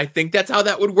 I think that's how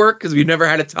that would work, because we've never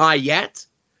had a tie yet.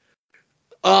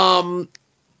 But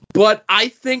I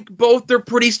think both are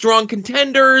pretty strong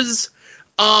contenders.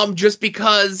 Just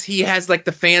because he has like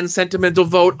the fan sentimental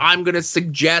vote, I'm going to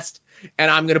suggest, and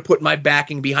I'm going to put my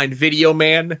backing behind Video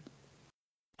Man.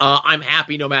 I'm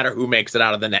happy no matter who makes it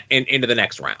out of into the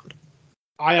next round.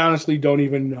 I honestly don't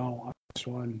even know on this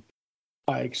one.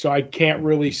 So I can't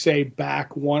really say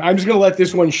back one. I'm just going to let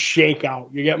this one shake out.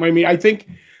 You get what I mean? I think,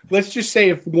 let's just say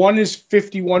if one is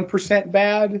 51%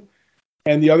 bad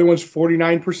and the other one's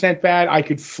 49% bad, I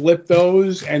could flip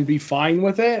those and be fine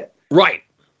with it. Right.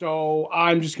 So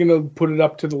I'm just going to put it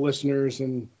up to the listeners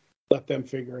and let them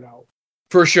figure it out.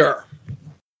 For sure.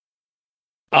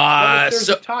 If there's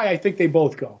a tie, I think they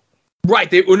both go. Right.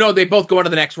 They both go on to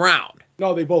the next round.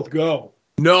 No, they both go.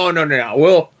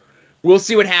 No. We'll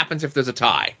see what happens if there's a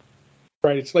tie.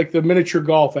 Right. It's like the miniature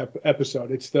golf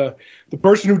episode. It's the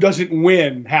person who doesn't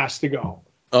win has to go.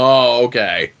 Oh,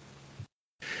 okay.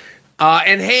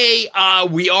 And hey,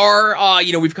 we are,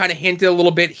 we've kind of hinted a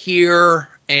little bit here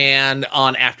and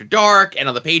on After Dark and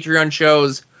on the Patreon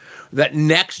shows that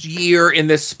next year in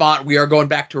this spot, we are going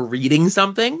back to reading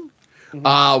something.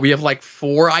 Mm-hmm. We have like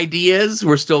 4 ideas.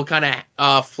 We're still kind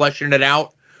of fleshing it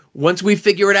out. Once we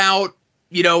figure it out,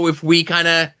 if we kind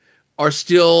of are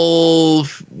still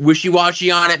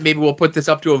wishy-washy on it, maybe we'll put this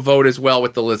up to a vote as well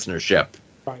with the listenership.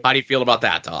 Right. How do you feel about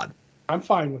that, Todd? I'm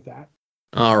fine with that.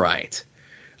 All right.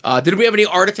 Did we have any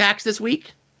art attacks this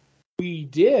week? We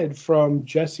did, from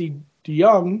Jesse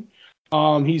DeYoung.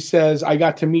 He says, I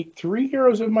got to meet 3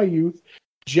 heroes of my youth,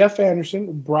 Jeff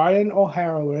Anderson, Brian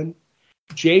O'Halloran,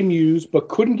 Jay Muse, but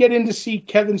couldn't get in to see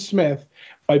Kevin Smith.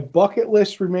 My bucket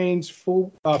list remains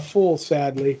full,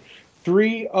 sadly.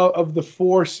 3 of the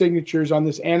 4 signatures on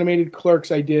this animated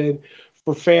Clerks I did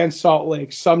for Fan Salt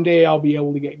Lake. Someday I'll be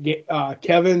able to get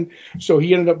Kevin. So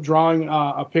he ended up drawing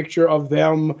a picture of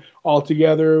them all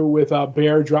together with a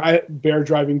bear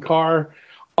driving car.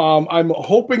 I'm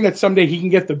hoping that someday he can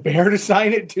get the bear to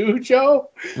sign it too, Joe.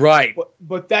 Right.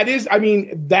 But that is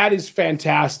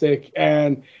fantastic.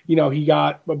 And, he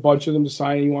got a bunch of them to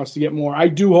sign it. He wants to get more. I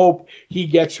do hope he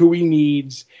gets who he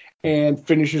needs and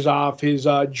finishes off his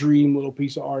dream little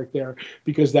piece of art there,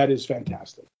 because that is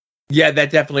fantastic. Yeah,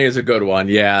 that definitely is a good one.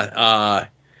 Yeah.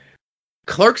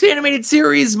 Clerks animated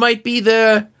series might be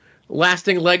the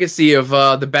lasting legacy of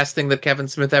the best thing that Kevin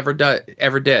Smith ever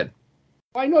did.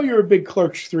 I know you're a big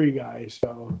Clerks 3 guy,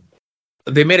 so.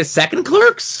 They made a second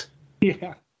Clerks?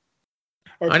 Yeah.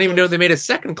 I didn't even know they made a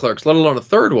second Clerks, let alone a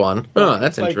third one. Oh,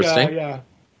 that's interesting. Yeah.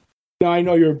 No, I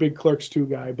know you're a big Clerks 2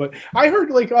 guy, but I heard,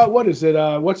 what is it?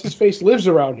 What's his face lives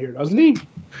around here, doesn't he?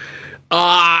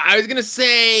 I was going to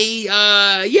say,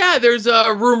 there's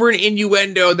a rumor and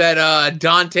innuendo that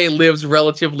Dante lives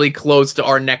relatively close to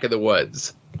our neck of the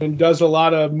woods. And does a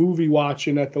lot of movie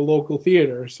watching at the local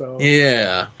theater. So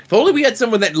yeah. If only we had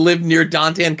someone that lived near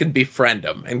Dante and could befriend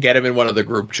him and get him in one of the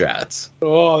group chats.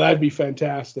 Oh, that'd be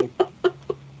fantastic.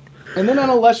 And then on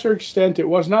a lesser extent, it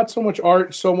was not so much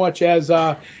art so much as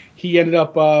he ended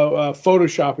up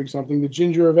photoshopping something. The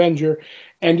Ginger Avenger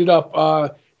ended up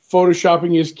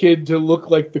photoshopping his kid to look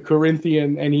like the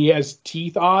Corinthian, and he has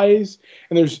teeth eyes.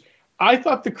 And I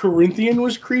thought the Corinthian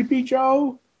was creepy,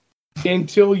 Joe,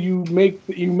 until you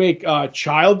make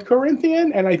Child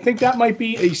Corinthian, and I think that might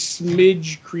be a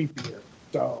smidge creepier.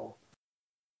 So,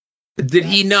 did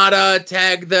he not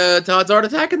tag the Todd's Art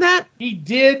Attack in that? He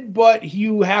did, but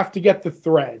you have to get the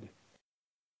thread.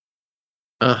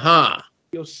 Uh-huh.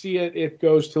 You'll see it. It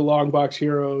goes to Longbox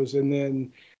Heroes, and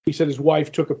then he said his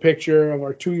wife took a picture of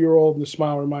our 2-year-old, and the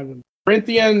smile reminded him of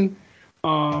Corinthian.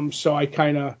 So I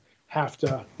kind of have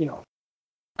to,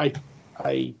 I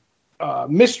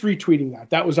missed retweeting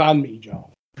that. That was on me, Joe.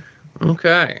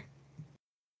 Okay.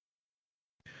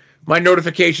 My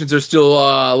notifications are still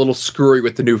a little screwy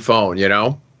with the new phone,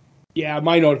 Yeah,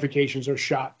 my notifications are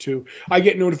shot too. I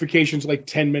get notifications like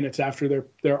 10 minutes after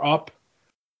they're up.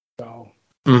 So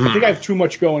I think I have too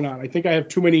much going on. I think I have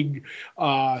too many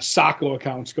Sacco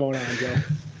accounts going on, Joe.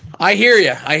 I hear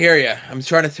you. I'm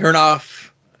trying to turn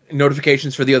off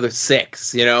notifications for the other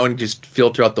 6, and just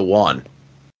filter out the one.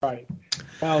 Right.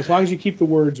 Well, as long as you keep the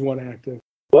words one active.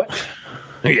 What?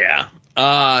 Yeah.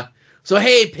 So,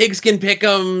 hey, Pigskin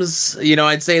Pick'ems,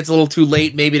 I'd say it's a little too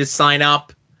late maybe to sign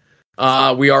up.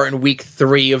 We are in week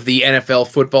 3 of the NFL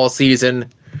football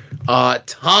season.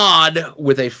 Todd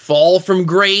with a fall from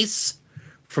grace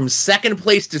from 2nd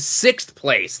place to 6th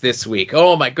place this week.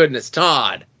 Oh, my goodness,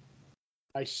 Todd.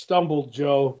 I stumbled,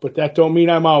 Joe, but that don't mean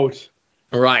I'm out.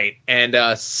 Right. And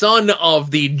son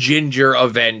of the Ginger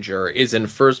Avenger is in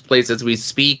 1st place as we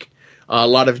speak. A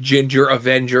lot of Ginger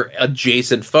Avenger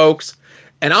adjacent folks.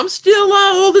 And I'm still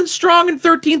holding strong in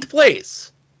 13th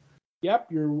place. Yep,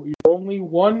 you're only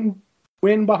one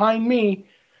win behind me.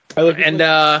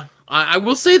 I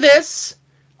will say this.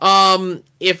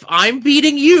 If I'm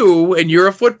beating you and you're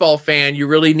a football fan, you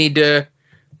really need to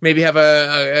maybe have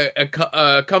a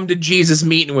come to Jesus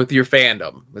meeting with your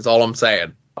fandom, is all I'm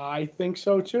saying. I think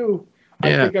so, too.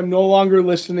 Yeah. I think I'm no longer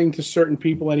listening to certain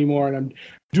people anymore, and I'm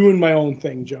doing my own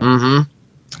thing, Joe. Mm-hmm.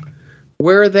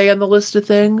 Where are they on the list of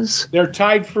things? They're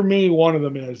tied for me, one of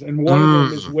them is, and one of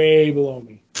them is way below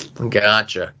me.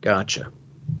 Gotcha.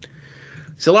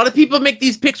 So a lot of people make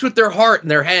these picks with their heart and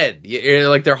their head,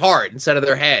 like their heart instead of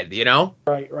their head,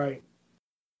 Right.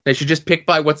 They should just pick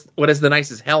by what is the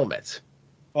nicest helmet.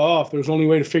 Oh, if there's only a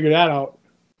way to figure that out.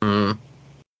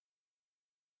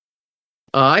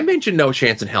 I mentioned No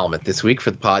Chance in Helmet this week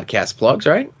for the podcast plugs,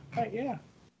 right? Yeah.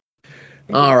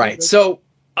 All right. So,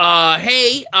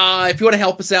 hey, if you want to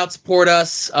help us out, support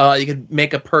us, you can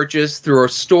make a purchase through our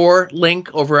store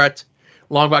link over at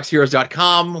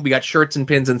longboxheroes.com. We got shirts and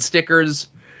pins and stickers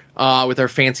with our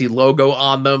fancy logo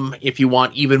on them. If you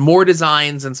want even more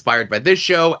designs inspired by this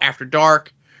show, After Dark,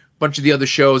 a bunch of the other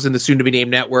shows in the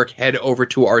soon-to-be-named network, head over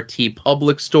to our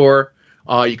TeePublic store.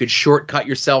 You could shortcut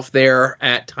yourself there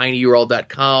at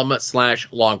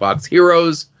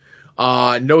tinyurl.com/longboxheroes.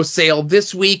 No sale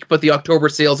this week, but the October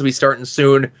sales will be starting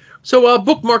soon. So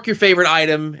bookmark your favorite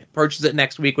item, purchase it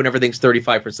next week when everything's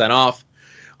 35% off.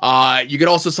 You can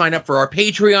also sign up for our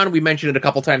Patreon. We mentioned it a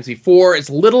couple times before. As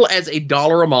little as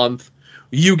 $1 a month,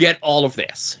 you get all of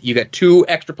this. You get 2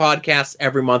 extra podcasts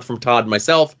every month from Todd and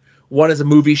myself. One is a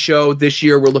movie show. This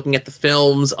year, we're looking at the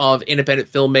films of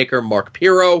independent filmmaker Mark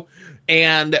Pirro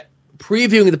and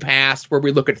previewing the past, where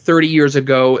we look at 30 years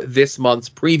ago, this month's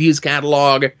previews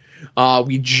catalog.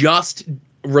 We just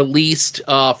released,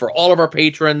 for all of our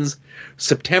patrons,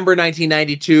 September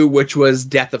 1992, which was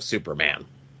Death of Superman.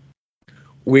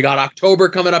 We got October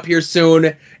coming up here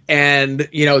soon, and,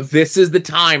 this is the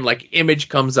time, like, Image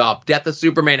comes up, Death of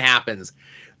Superman happens.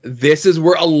 This is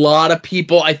where a lot of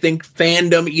people, I think,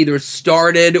 fandom either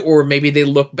started or maybe they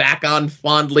look back on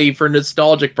fondly for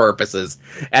nostalgic purposes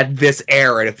at this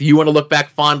era. And if you want to look back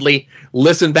fondly,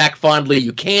 listen back fondly,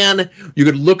 you can. You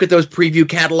could look at those preview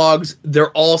catalogs.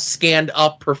 They're all scanned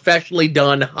up, professionally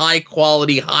done, high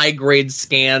quality, high grade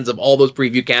scans of all those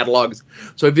preview catalogs.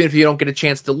 So even if you don't get a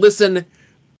chance to listen,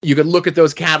 you can look at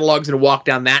those catalogs and walk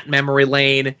down that memory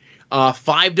lane.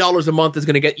 $5 a month is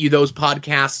going to get you those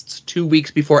podcasts 2 weeks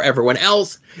before everyone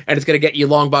else, and it's going to get you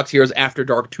Longbox Heroes After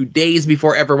Dark 2 days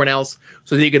before everyone else,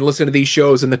 so that you can listen to these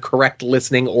shows in the correct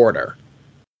listening order.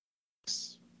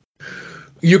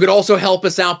 You could also help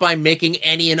us out by making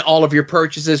any and all of your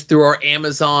purchases through our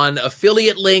Amazon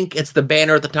affiliate link. It's the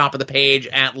banner at the top of the page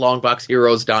at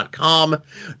longboxheroes.com.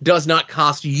 Does not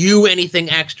cost you anything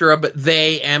extra, but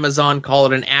they, Amazon, call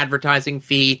it an advertising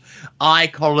fee. I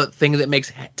call it the thing that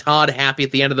makes Todd happy at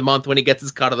the end of the month when he gets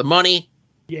his cut of the money.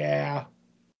 Yeah.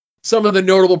 Some of the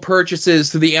notable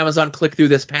purchases through the Amazon click-through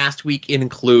this past week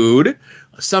include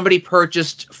somebody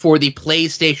purchased for the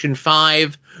PlayStation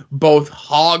 5 both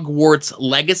Hogwarts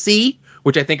Legacy,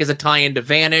 which I think is a tie-in to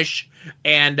Vanish,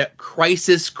 and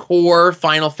Crisis Core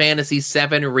Final Fantasy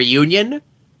VII Reunion.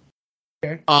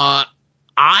 Okay.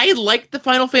 I liked the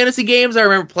Final Fantasy games. I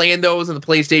remember playing those on the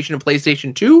PlayStation and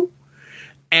PlayStation 2,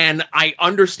 and I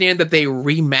understand that they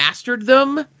remastered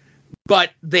them,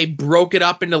 but they broke it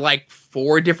up into like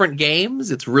 4 different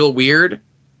games. It's real weird.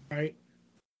 Right.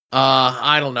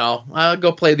 I don't know. I'll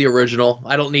go play the original.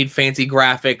 I don't need fancy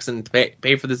graphics and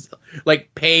pay for this,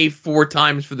 like pay 4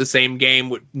 times for the same game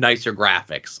with nicer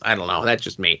graphics. I don't know. That's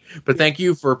just me. But thank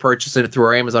you for purchasing it through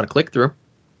our Amazon click-through.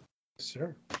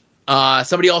 Sure.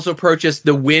 Somebody also purchased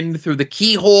The Wind Through the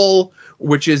Keyhole,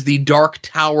 which is the Dark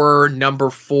Tower number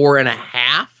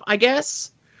 4.5, I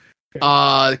guess.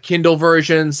 Kindle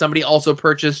version. Somebody also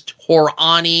purchased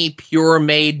Horani Pure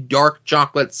Made Dark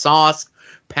Chocolate Sauce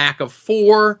pack of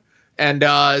 4, and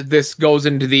this goes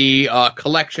into the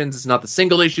collections. It's not the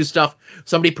single issue stuff.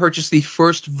 Somebody purchased the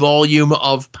first volume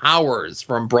of Powers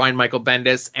from Brian Michael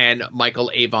Bendis and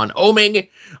Michael Avon Oeming.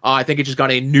 I think it just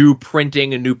got a new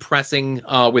printing, a new pressing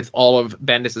with all of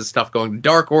Bendis' stuff going to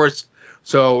Dark Horse.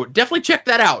 So definitely check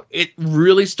that out. It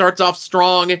really starts off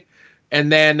strong, and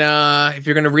then if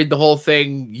you're going to read the whole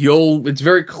thing, it's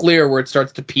very clear where it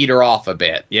starts to peter off a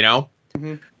bit, you know?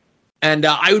 Mm-hmm. And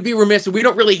I would be remiss if we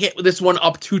don't really hit this one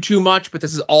up too much, but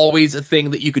this is always a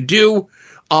thing that you could do.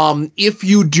 If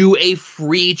you do a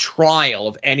free trial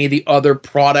of any of the other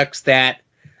products that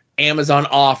Amazon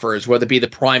offers, whether it be the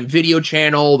Prime Video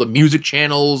channel, the music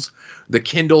channels, the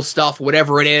Kindle stuff,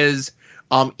 whatever it is,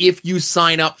 if you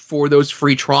sign up for those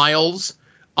free trials,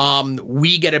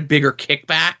 we get a bigger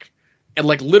kickback. And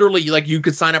literally, you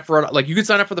could sign up for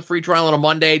the free trial on a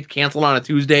Monday, cancel it on a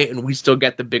Tuesday, and we still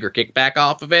get the bigger kickback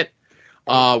off of it.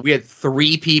 We had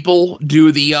 3 people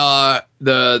do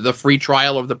the free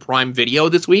trial of the Prime Video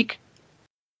this week.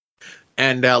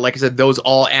 And like I said, those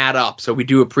all add up. So we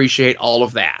do appreciate all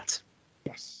of that.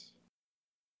 Yes.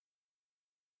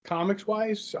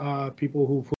 Comics-wise, people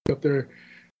who've hooked up their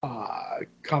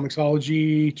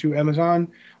Comixology to Amazon,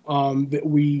 that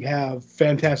we have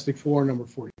Fantastic Four number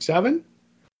 47.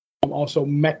 Also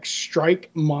Mech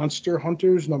Strike Monster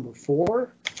Hunters number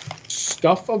 4.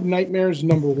 Stuff of Nightmares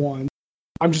number 1.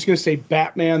 I'm just going to say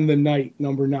Batman the Night,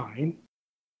 number 9.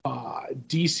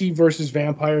 DC versus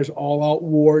Vampires All Out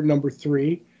War, number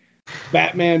 3.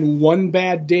 Batman One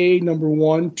Bad Day, number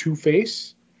 1,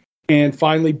 Two-Face. And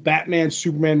finally, Batman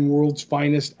Superman World's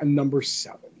Finest, number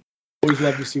 7. Always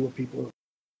love to see what people are.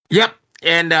 Yep.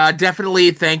 And definitely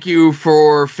thank you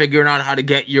for figuring out how to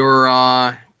get your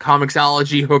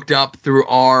Comixology hooked up through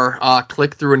our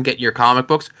click-through and get your comic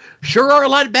books. Sure are a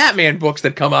lot of Batman books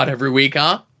that come out every week,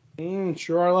 huh?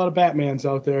 Sure are a lot of Batmans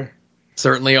out there.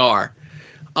 Certainly are.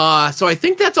 So I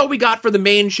think that's all we got for the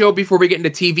main show before we get into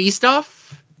TV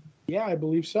stuff. Yeah, I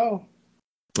believe so.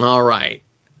 All right.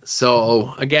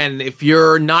 So, again, if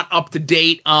you're not up to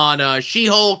date on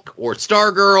She-Hulk or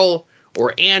Stargirl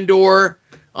or Andor,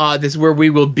 this is where we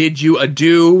will bid you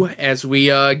adieu as we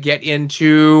get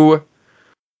into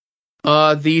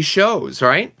these shows,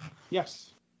 right? Yes.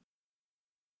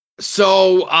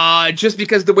 So, just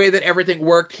because the way that everything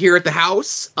worked here at the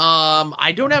house,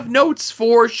 I don't have notes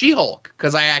for She-Hulk,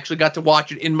 because I actually got to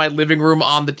watch it in my living room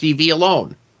on the TV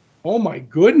alone. Oh my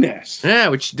goodness. Yeah,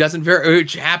 which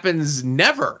happens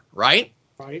never, right?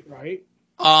 Right.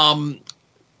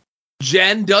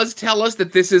 Jen does tell us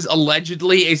that this is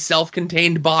allegedly a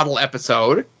self-contained bottle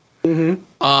episode.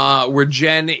 Mm-hmm. Where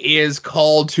Jen is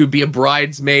called to be a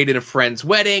bridesmaid in a friend's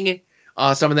wedding,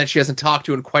 someone that she hasn't talked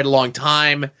to in quite a long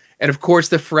time. And, of course,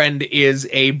 the friend is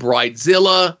a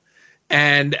bridezilla.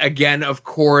 And, again, of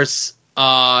course,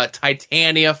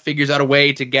 Titania figures out a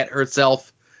way to get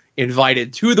herself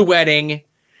invited to the wedding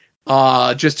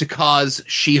just to cause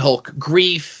She-Hulk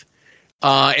grief.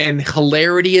 And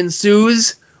hilarity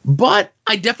ensues. But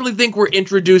I definitely think we're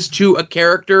introduced to a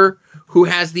character who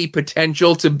has the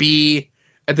potential to be,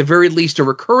 at the very least, a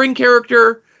recurring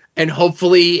character and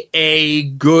hopefully a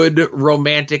good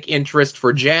romantic interest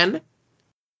for Jen.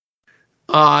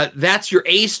 That's your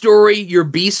A story. Your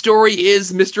B story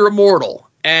is Mr. Immortal.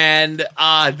 And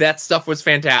that stuff was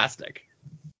fantastic.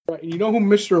 Right. You know who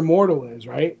Mr. Immortal is,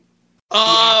 right?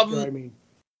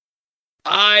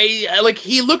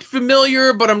 He looked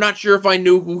familiar, but I'm not sure if I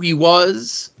knew who he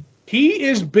was. He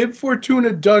is Bib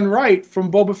Fortuna done right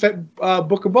from Boba Fett,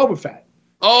 Book of Boba Fett.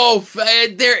 Oh,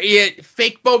 fake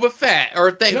Boba Fett,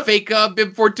 or fake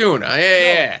Bib Fortuna.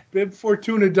 Yeah. Bib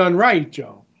Fortuna done right,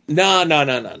 Joe. No.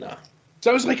 So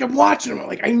I was like, I'm watching him. I'm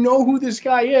like, I know who this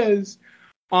guy is.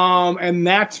 And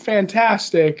that's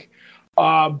fantastic.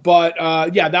 But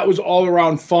that was all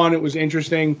around fun. It was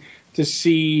interesting to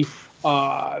see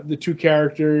the two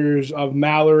characters of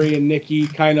Mallory and Nikki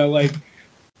kind of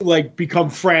like become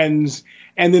friends,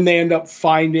 and then they end up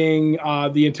finding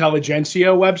the Intelligentsia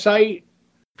website,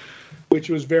 which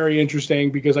was very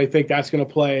interesting because I think that's going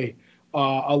to play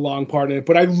a long part in it.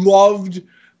 But I loved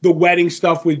the wedding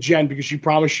stuff with Jen, because she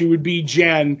promised she would be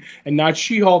Jen and not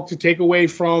She-Hulk to take away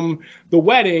from the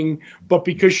wedding. But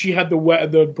because she had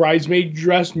the bridesmaid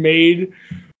dress made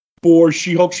for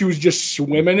She-Hulk, she was just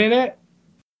swimming in it.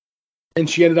 And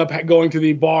she ended up going to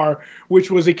the bar, which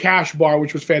was a cash bar,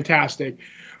 which was fantastic.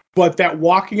 But that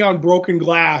Walking on Broken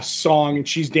Glass song, and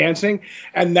she's dancing,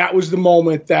 and that was the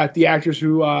moment that the actress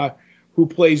who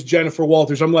plays Jennifer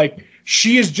Walters, I'm like,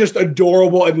 she is just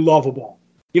adorable and lovable.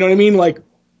 You know what I mean? Like,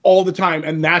 all the time.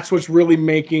 And that's what's really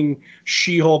making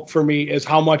She-Hulk for me, is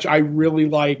how much I really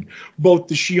like both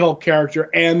the She-Hulk character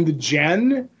and the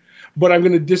Jen. But I'm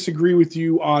going to disagree with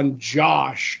you on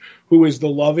Josh, who is the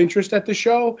love interest at the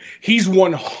show. He's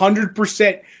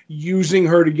 100% using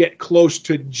her to get close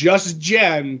to just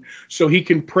Jen so he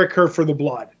can prick her for the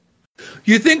blood.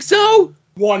 You think so?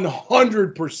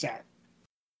 100%.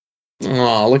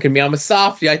 Oh, look at me. I'm a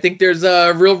softie. I think there's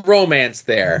a real romance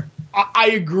there. I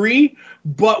agree,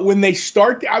 but when they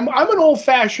start, I'm an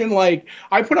old-fashioned, like,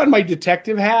 I put on my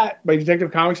detective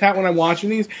comics hat when I'm watching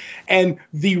these, and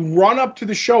the run-up to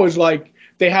the show is like,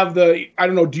 they have I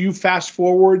don't know, do you fast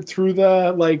forward through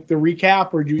the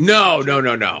recap, or do you?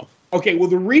 No. Okay, well,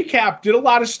 the recap did a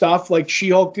lot of stuff, like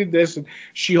She-Hulk did this, and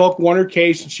She-Hulk won her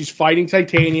case, and she's fighting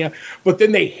Titania, but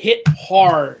then they hit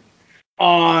hard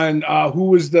on who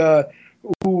was the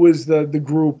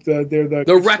group,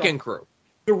 the Wrecking Crew.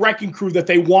 The Wrecking Crew, that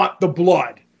they want the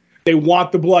blood. They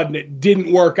want the blood, and it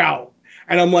didn't work out.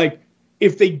 And I'm like,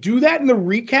 if they do that in the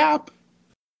recap,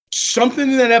 something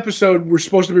in that episode, we're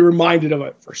supposed to be reminded of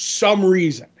it for some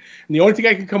reason. And the only thing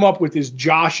I can come up with is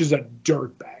Josh is a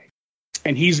dirtbag.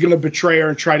 And he's going to betray her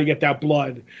and try to get that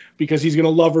blood because he's going to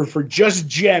love her for just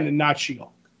Jen and not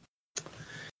She-Hulk.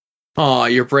 Oh,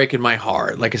 you're breaking my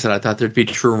heart. Like I said, I thought there'd be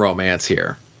true romance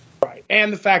here. Right.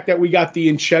 And the fact that we got the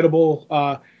Incredible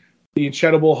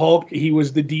Hulk, he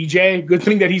was the DJ. Good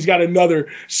thing that he's got another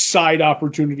side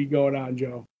opportunity going on,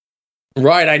 Joe.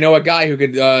 Right, I know a guy who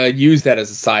could use that as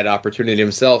a side opportunity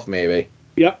himself, maybe.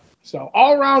 Yep. So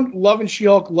all around, loving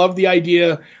She-Hulk, love the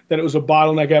idea that it was a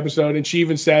bottleneck episode, and she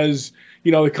even says,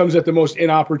 it comes at the most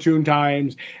inopportune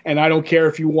times, and I don't care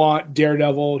if you want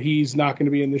Daredevil, he's not going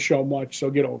to be in the show much, so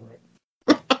get over it.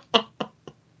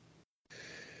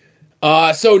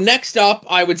 So next up,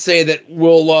 I would say that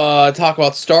we'll talk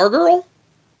about Stargirl.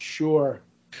 Sure.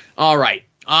 All right.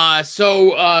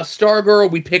 So Stargirl,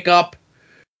 we pick up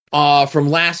from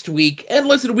last week. And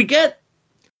listen,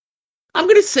 I'm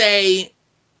going to say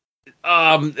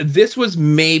this was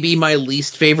maybe my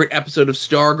least favorite episode of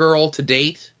Stargirl to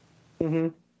date. Mm-hmm.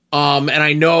 And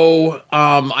I know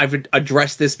I've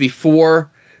addressed this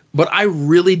before, but I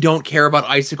really don't care about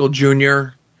Icicle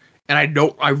Jr., and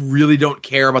I really don't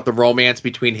care about the romance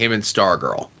between him and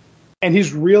Stargirl. And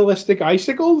his realistic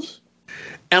icicles?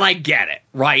 And I get it,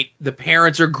 right? The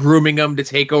parents are grooming him to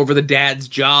take over the dad's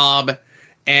job,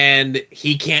 and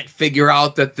he can't figure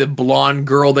out that the blonde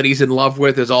girl that he's in love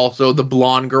with is also the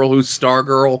blonde girl who's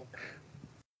Stargirl.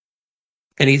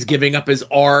 And he's giving up his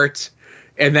art,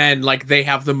 and then, they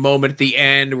have the moment at the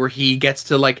end where he gets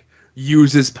to,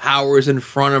 use his powers in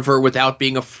front of her without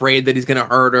being afraid that he's going to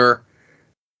hurt her.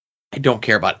 I don't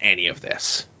care about any of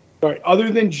this. Right.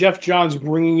 Other than Jeff Johns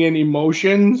bringing in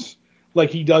emotions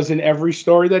like he does in every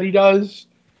story that he does.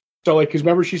 So, because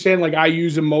remember she's saying, I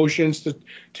use emotions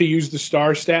to use the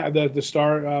star staff, the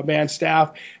star man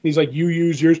staff. And he's like, you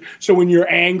use yours. So when you're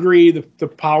angry, the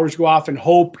powers go off and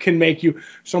hope can make you.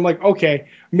 So I'm like, okay,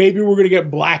 maybe we're going to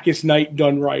get Blackest Night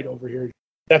done right over here.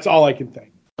 That's all I can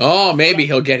think. Oh, maybe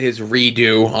he'll get his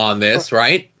redo on this,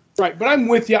 right? Right, but I'm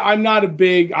with you. I'm not a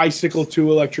big Icicle 2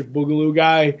 Electric Boogaloo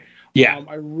guy. Yeah.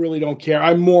 I really don't care.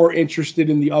 I'm more interested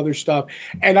in the other stuff.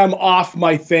 And I'm off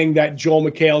my thing that Joel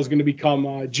McHale is going to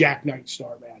become Jack Knight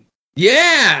Starman.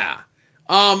 Yeah.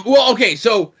 Well, okay,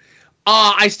 so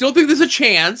I still think there's a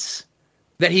chance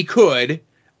that he could,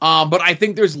 but I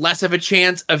think there's less of a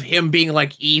chance of him being,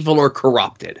 evil or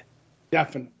corrupted.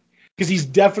 Definitely. Because he's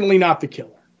definitely not the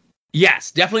killer.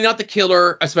 Yes, definitely not the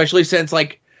killer, especially since,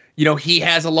 he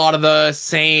has a lot of the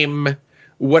same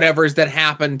whatevers that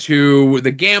happened to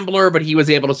the Gambler, but he was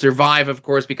able to survive, of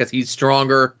course, because he's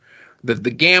stronger than the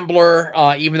Gambler,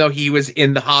 even though he was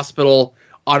in the hospital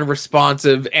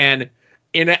unresponsive. And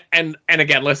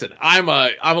again, listen, I'm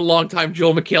a longtime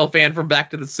Joel McHale fan from Back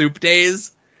to the Soup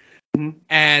days. Mm-hmm.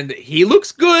 And he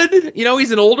looks good.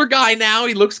 He's an older guy now.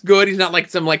 He looks good. He's not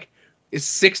some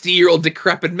 60-year-old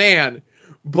decrepit man.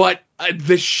 But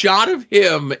the shot of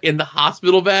him in the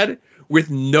hospital bed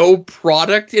with no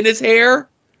product in his hair,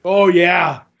 oh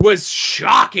yeah, was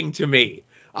shocking to me.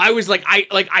 I was like,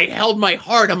 I held my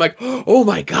heart. I'm like, oh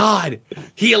my God,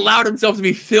 he allowed himself to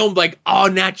be filmed like au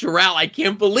natural. I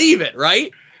can't believe it,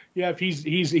 right? Yeah, if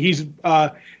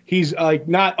he's like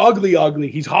not ugly.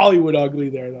 He's Hollywood ugly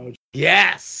there though.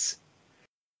 Yes.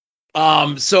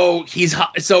 So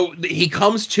he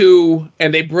comes to,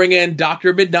 and they bring in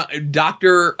Dr. Midnight,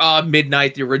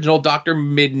 the original Dr.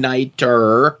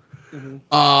 Midnighter.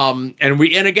 Mm-hmm.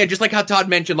 And again, just like how Todd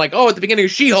mentioned, like, at the beginning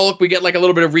of She-Hulk, we get like a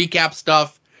little bit of recap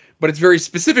stuff, but it's very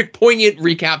specific, poignant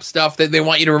recap stuff that they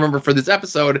want you to remember for this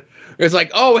episode. It's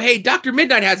like, oh, hey, Dr.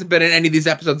 Midnight hasn't been in any of these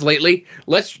episodes lately.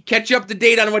 Let's catch you up to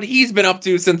date on what he's been up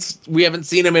to since we haven't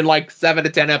seen him in like 7 to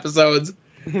 10 episodes.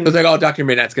 It's like, oh, Dr.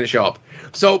 Midnight's going to show up.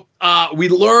 So we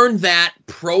learned that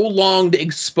prolonged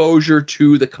exposure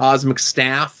to the cosmic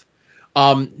staff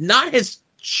not has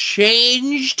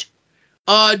changed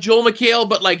Joel McHale,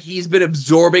 but like he's been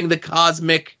absorbing the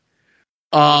cosmic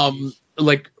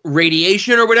like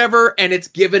radiation or whatever, and it's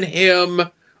given him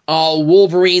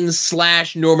Wolverine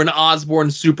 / Norman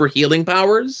Osborn super healing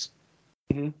powers.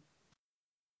 Mm-hmm.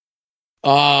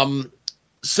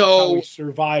 So he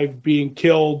survived being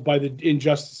killed by the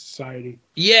Injustice Society.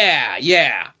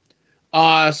 Yeah.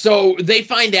 So they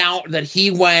find out that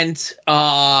he went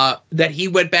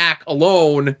back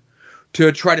alone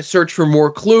to try to search for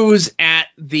more clues at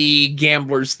the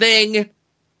Gamblers thing.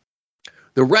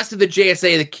 The rest of the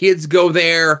JSA, the kids go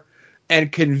there,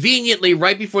 and conveniently,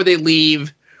 right before they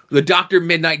leave, the Dr.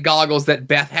 Midnight goggles that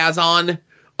Beth has on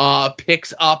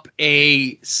picks up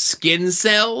a skin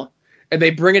cell, and they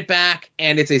bring it back,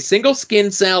 and it's a single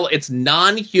skin cell, it's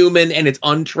non-human, and it's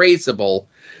untraceable.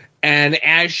 And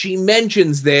as she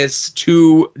mentions this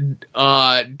to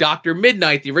Dr.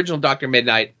 Midnight, the original Dr.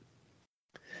 Midnight,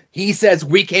 he says,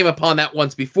 we came upon that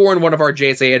once before in one of our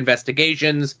JSA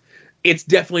investigations. It's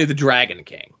definitely the Dragon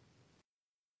King.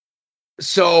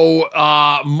 So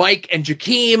Mike and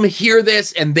Jakeem hear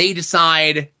this, and they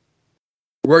decide,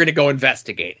 we're going to go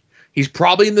investigate. He's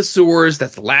probably in the sewers.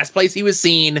 That's the last place he was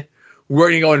seen. We're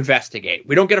going to go investigate.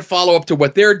 We don't get a follow-up to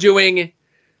what they're doing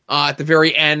at the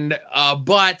very end,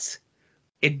 but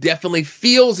it definitely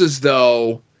feels as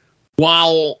though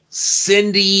while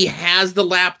Cindy has the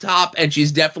laptop and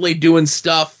she's definitely doing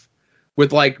stuff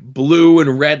with like blue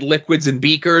and red liquids and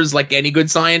beakers like any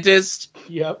good scientist.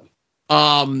 Yep.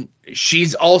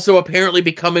 She's also apparently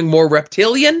becoming more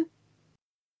reptilian.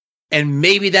 And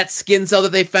maybe that skin cell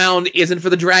that they found isn't for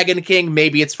the Dragon King.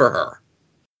 Maybe it's for her.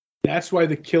 That's why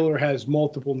the killer has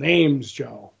multiple names,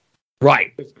 Joe.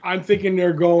 Right. I'm thinking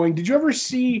they're going... Did you ever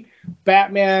see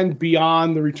Batman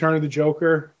Beyond the Return of the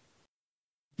Joker?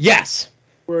 Yes.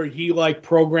 Where he, like,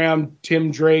 programmed Tim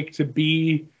Drake to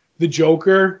be the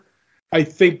Joker. I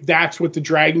think that's what the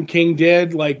Dragon King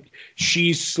did. Like,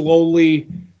 she's slowly,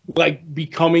 like,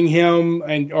 becoming him,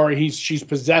 or she's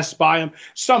possessed by him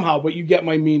somehow. But you get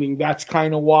my meaning. That's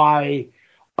kind of why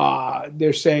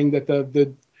they're saying that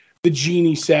the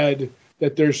genie said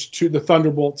that there's two. The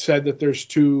Thunderbolt said that there's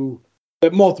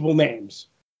multiple names.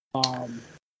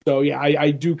 So yeah,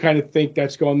 I do kind of think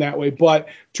that's going that way. But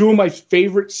two of my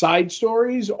favorite side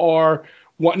stories are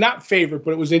not favorite,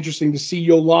 but it was interesting to see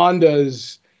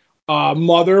Yolanda's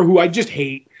mother, who I just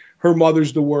hate. Her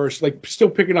mother's the worst. Like,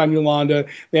 still picking on Yolanda.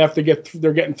 They're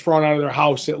getting thrown out of their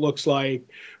house, it looks like.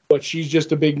 But she's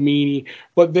just a big meanie.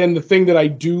 But then the thing that I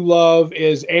do love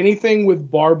is anything with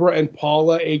Barbara and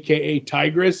Paula, a.k.a.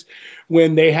 Tigress,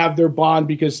 when they have their bond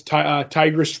because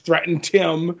Tigress threatened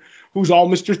Tim, who's all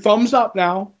Mr. Thumbs Up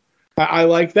now. I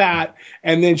like that.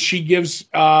 And then she gives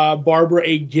Barbara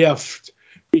a gift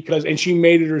and she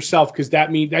made it herself because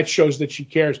that shows that she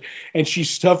cares. And she's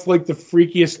stuffed like the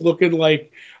freakiest looking,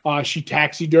 like she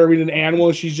taxidermied an animal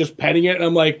and she's just petting it. And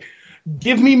I'm like,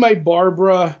 give me my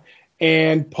Barbara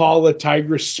and Paula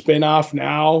Tigress spinoff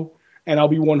now, and I'll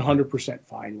be 100%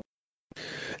 fine with it.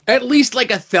 At least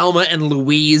like a Thelma and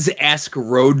Louise-esque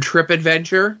road trip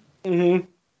adventure. Mm-hmm.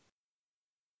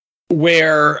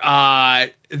 Where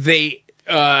they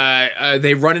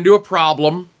run into a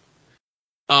problem.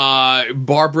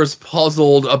 Barbara's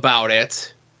puzzled about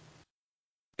it.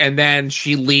 And then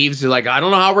she leaves. They're like, I don't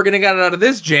know how we're going to get out of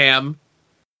this jam.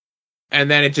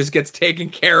 And then it just gets taken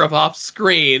care of off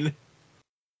screen.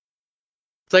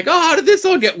 It's like, oh, how did this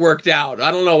all get worked out? I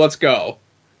don't know. Let's go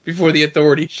before the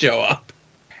authorities show up.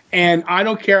 And I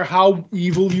don't care how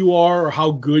evil you are or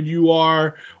how good you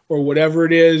are or whatever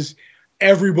it is.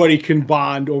 Everybody can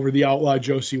bond over the outlaw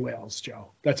Josie Wales,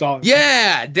 Joe. That's all.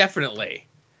 Yeah, definitely.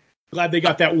 Glad they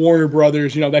got that Warner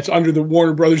Brothers, that's under the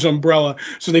Warner Brothers umbrella,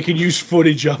 so they can use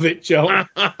footage of it, Joe.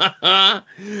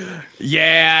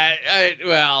 Yeah,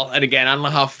 well, and again, I don't know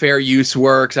how fair use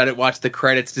works. I didn't watch the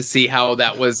credits to see how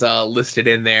that was listed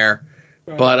in there.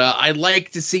 Right. But I'd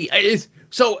like to see...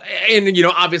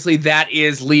 obviously that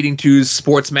is leading to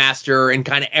Sportsmaster and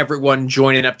kind of everyone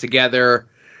joining up together.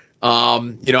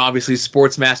 Obviously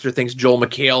Sportsmaster thinks Joel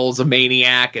McHale's a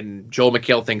maniac, and Joel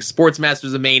McHale thinks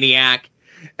Sportsmaster's a maniac.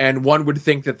 And one would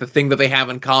think that the thing that they have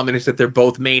in common is that they're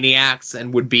both maniacs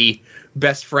and would be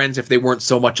best friends if they weren't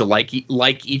so much alike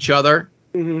like each other.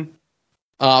 Mm-hmm.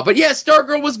 But yeah,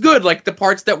 Stargirl was good. Like the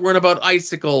parts that weren't about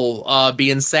Icicle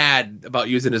being sad about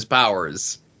using his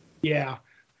powers. Yeah.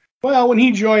 Well, when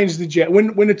he joins the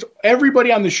when it's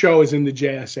everybody on the show is in the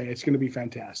JSA, it's going to be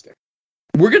fantastic.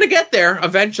 We're going to get there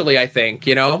eventually, I think.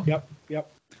 Yep.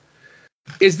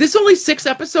 Is this only 6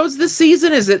 episodes this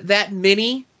season? Is it that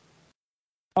many?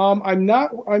 I'm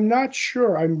not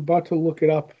sure. I'm about to look it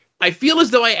up. I feel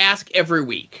as though I ask every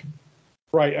week.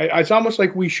 Right. It's almost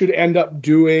like we should end up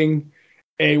doing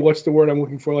what's the word I'm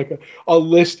looking for? Like a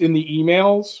list in the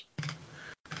emails.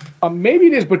 Maybe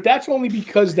it is, but that's only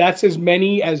because that's as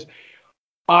many as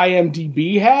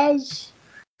IMDb has.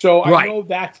 So I know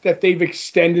that they've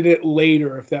extended it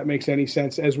later, if that makes any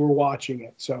sense, as we're watching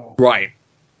it. So right.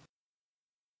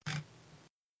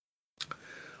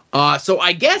 So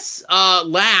I guess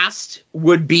last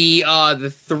would be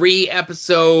the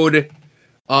 3-episode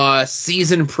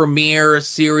season premiere,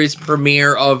 series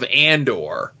premiere of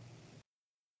Andor,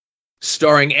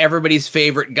 starring everybody's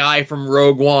favorite guy from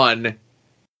Rogue One,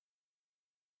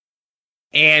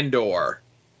 Andor.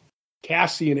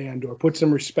 Cassian Andor. Put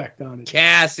some respect on it.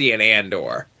 Cassian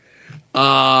Andor.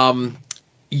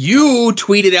 You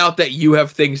tweeted out that you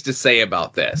have things to say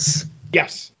about this.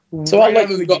 Yes. So I'll let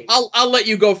you go. I'll let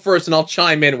you go first, and I'll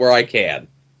chime in where I can.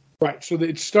 Right. So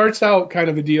it starts out kind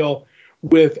of a deal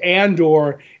with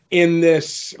Andor in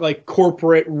this like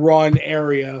corporate run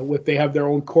area with they have their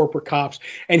own corporate cops,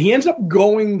 and he ends up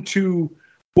going to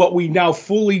what we now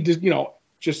fully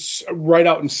just write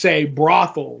out and say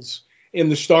brothels in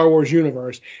the Star Wars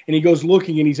universe. And he goes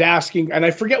looking and he's asking, and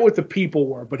I forget what the people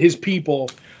were, but his people,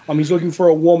 he's looking for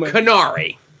a woman.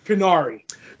 Kenari.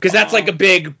 Because that's like a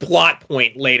big plot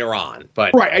point later on.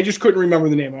 But right, I just couldn't remember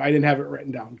the name. I didn't have it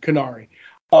written down. Kenari.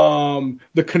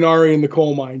 The Canary in the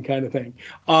coal mine kind of thing.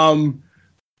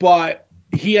 But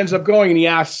he ends up going and he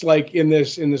asks, like, in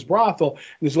this brothel,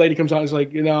 and this lady comes out and is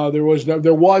like, there was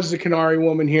a Kenari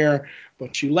woman here,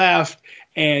 but she left.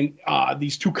 And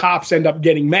these 2 cops end up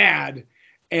getting mad,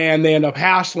 and they end up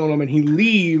hassling him, and he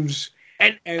leaves.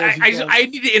 And I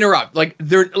need to interrupt. Like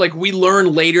we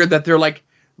learn later that they're like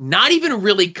not even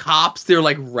really cops. They're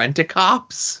like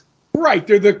rent-a-cops. Right.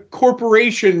 They're the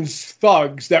corporation's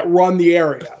thugs that run the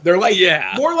area. They're like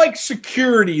more like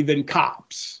security than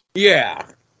cops. Yeah.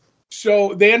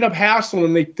 So they end up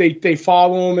hassling him. They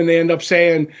follow him, and they end up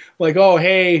saying like, "Oh,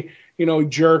 hey,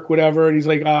 jerk, whatever." And he's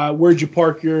like, "Where'd you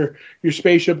park your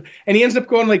spaceship?" And he ends up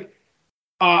going like,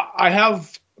 "I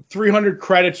have 300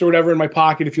 credits or whatever in my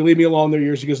pocket. If you leave me alone, they're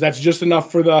yours." He goes, "That's just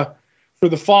enough for the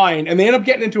fine." And they end up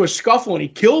getting into a scuffle, and he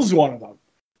kills one of them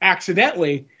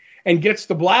accidentally and gets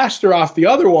the blaster off the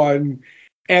other one.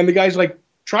 And the guy's like,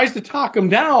 tries to talk him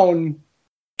down,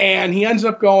 and he ends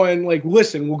up going like,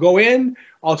 "Listen, we'll go in.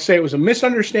 I'll say it was a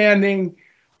misunderstanding,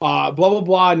 blah, blah,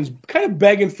 blah." And he's kind of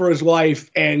begging for his life,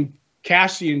 and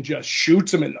Cassian just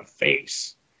shoots him in the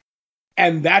face.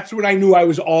 And that's when I knew I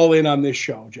was all in on this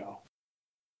show, Joe.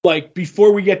 Like,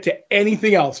 before we get to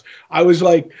anything else, I was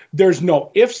like, there's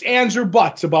no ifs, ands, or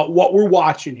buts about what we're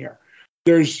watching here.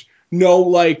 There's no,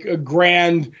 like, a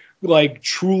grand, like,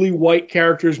 truly white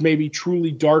characters, maybe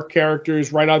truly dark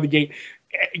characters right out of the gate.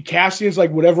 Cassian's like,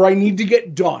 whatever I need to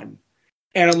get done.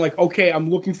 And I'm like, okay, I'm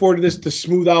looking forward to this to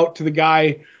smooth out to the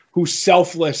guy who's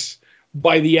selfless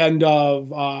by the end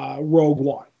of Rogue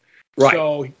One. Right.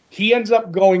 So he ends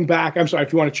up going back. I'm sorry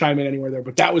if you want to chime in anywhere there,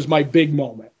 but that was my big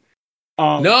moment.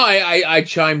 No, I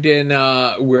chimed in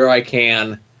where I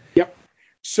can. Yep.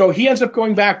 So he ends up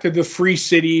going back to the free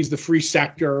cities, the free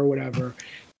sector or whatever.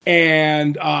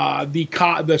 And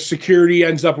the security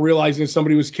ends up realizing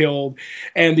somebody was killed.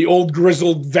 And the old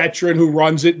grizzled veteran who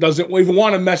runs it doesn't even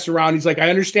want to mess around. He's like,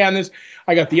 I understand this.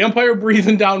 I got the Empire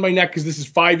breathing down my neck because this is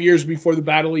 5 years before the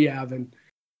Battle of Yavin.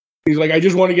 He's like, I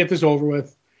just want to get this over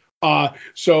with.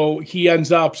 So he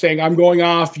ends up saying, I'm going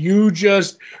off. You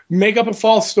just make up a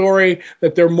false story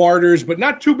that they're martyrs, but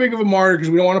not too big of a martyr because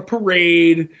we don't want a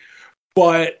parade.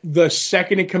 But the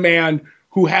second in command,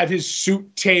 who had his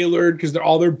suit tailored because they're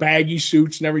all their baggy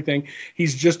suits and everything,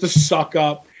 he's just a suck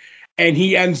up. And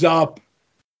he ends up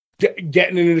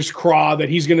getting in his craw that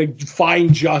he's going to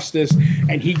find justice,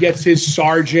 and he gets his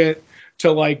sergeant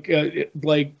to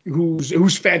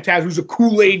who's fantastic, who's a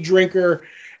Kool-Aid drinker,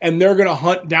 and they're going to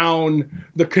hunt down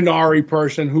the Canary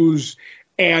person who's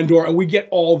Andor, and we get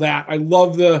all that. I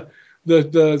love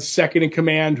the second in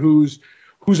command who's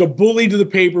a bully to the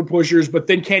paper pushers, but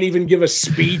then can't even give a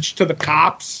speech to the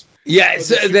cops. Yeah, the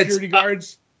security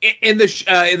guards. In the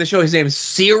show, his name is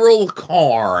Cyril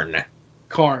Karn.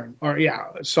 Karn, or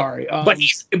sorry, but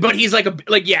he's like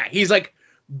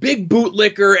big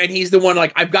bootlicker, and he's the one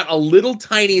like, I've got a little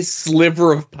tiny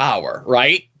sliver of power,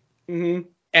 right? Mm-hmm.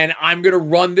 And I'm gonna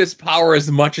run this power as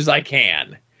much as I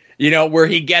can. Where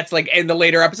he gets like in the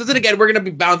later episodes, and again, we're gonna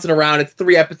be bouncing around. It's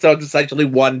 3 episodes, essentially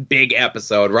one big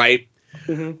episode, right?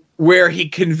 Mm-hmm. Where he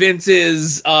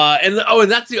convinces,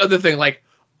 and that's the other thing, like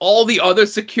all the other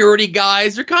security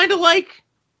guys are kind of like,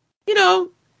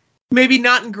 maybe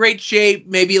not in great shape,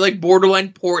 maybe like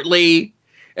borderline portly,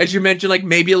 as you mentioned, like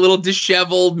maybe a little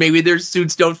disheveled, maybe their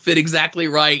suits don't fit exactly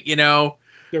right,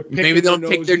 maybe they don't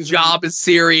take their job as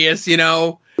serious,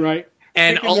 right?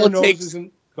 And all it takes, go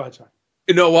ahead, sorry.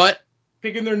 You know what?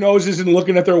 Picking their noses and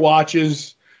looking at their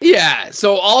watches. Yeah,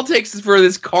 so all it takes is for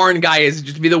this Karn guy is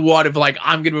just to be the one of like,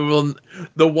 I'm going to be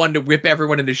the one to whip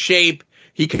everyone into shape.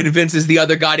 He convinces the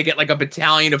other guy to get like a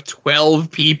battalion of 12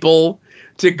 people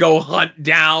to go hunt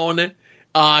down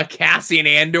Cassian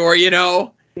Andor,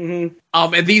 Mm-hmm.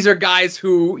 And these are guys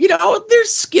who, they're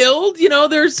skilled,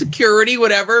 they're security,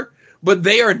 whatever, but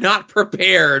they are not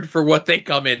prepared for what they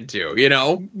come into,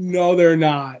 No, they're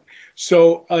not.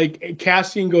 So, like,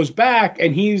 Cassian goes back,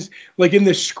 and he's, like, in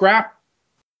this scrap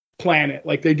planet.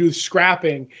 Like, they do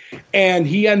scrapping. And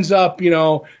he ends up,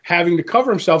 having to cover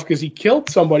himself because he killed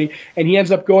somebody. And he ends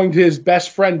up going to his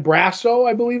best friend, Brasso,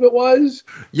 I believe it was.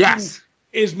 Yes.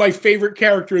 Is my favorite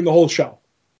character in the whole show.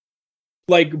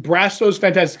 Like, Brasso's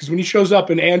fantastic because when he shows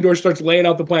up and Andor starts laying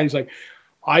out the plan, he's like,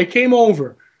 I came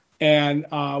over, and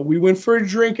we went for a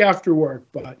drink after work,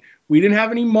 but we didn't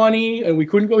have any money, and we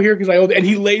couldn't go here because I owed. And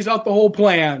he lays out the whole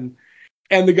plan,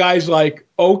 and the guy's like,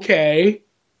 okay,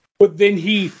 but then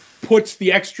he puts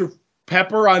the extra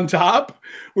pepper on top,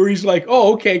 where he's like,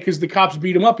 oh, okay, because the cops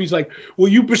beat him up. He's like, well,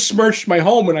 you besmirched my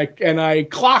home, and I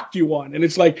clocked you one. And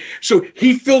it's like, so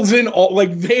he fills in all,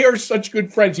 like, they are such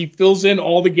good friends. He fills in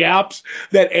all the gaps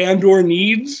that Andor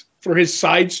needs for his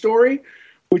side story,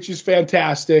 which is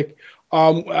fantastic.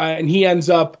 And he ends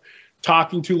up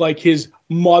talking to like his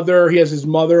mother. He has his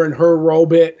mother and her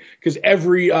robot, because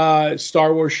every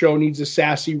Star Wars show needs a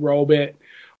sassy robot.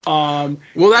 Well,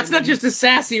 that's not just a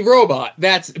sassy robot.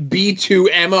 That's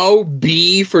B2MO,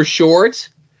 B for short.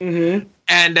 Mm-hmm.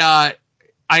 And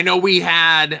I know we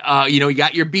had, you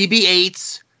got your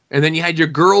BB-8s, and then you had your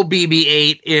girl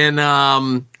BB-8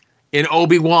 in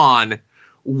Obi-Wan.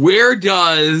 Where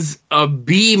does a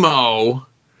BMO,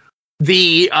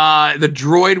 the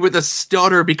droid with a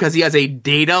stutter because he has a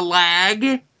data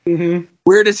lag, mm-hmm.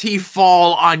 where does he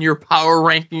fall on your power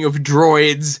ranking of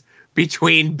droids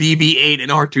between BB-8 and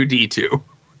R2-D2?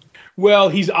 Well,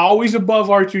 he's always above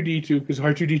R2-D2 because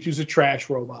R2-D2 is a trash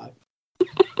robot.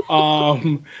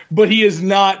 But he is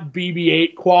not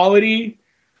BB-8 quality.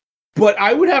 But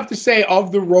I would have to say,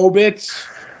 of the robots,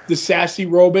 the sassy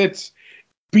robots,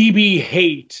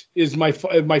 BB-8 is my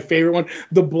favorite one.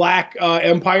 The Black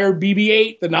Empire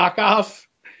BB-8, the knockoff.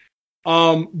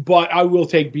 But I will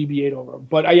take BB-8 over him.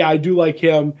 But I do like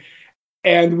him.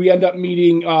 And we end up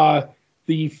meeting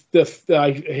his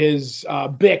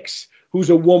Bix, who's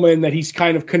a woman that he's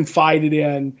kind of confided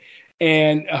in,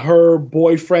 and her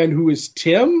boyfriend, who is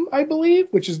Tim, I believe,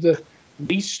 which is the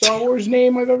least Star Wars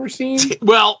name I've ever seen.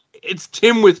 Well, it's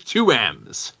Tim with 2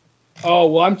 M's. Oh,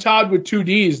 well, I'm Todd with 2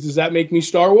 D's. Does that make me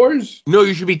Star Wars? No,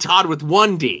 you should be Todd with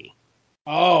 1 D.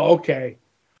 Oh, okay.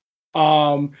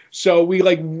 So we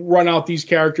like run out these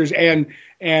characters, and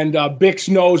Bix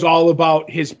knows all about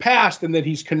his past and that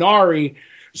he's Canary.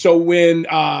 So when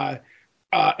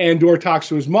Andor talks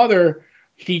to his mother,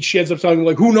 she ends up telling him,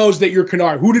 like, who knows that you're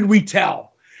Canary? Who did we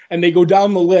tell? And they go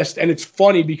down the list, and it's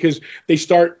funny because they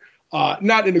start,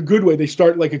 not in a good way, they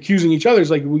start, like, accusing each other. It's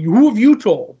like, who have you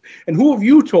told? And who have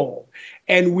you told?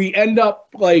 And we end up,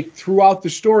 like, throughout the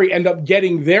story, end up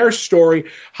getting their story,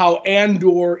 how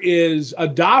Andor is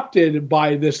adopted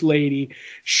by this lady.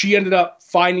 She ended up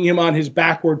finding him on his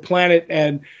backward planet,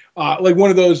 and like one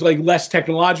of those like less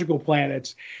technological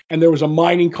planets, and there was a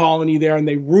mining colony there, and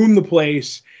they ruined the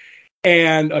place,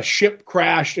 and a ship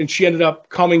crashed, and she ended up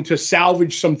coming to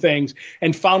salvage some things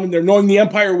and found him there, knowing the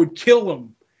Empire would kill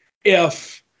him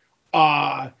if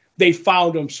they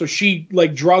found him. So she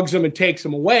like drugs him and takes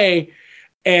him away,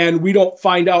 And we don't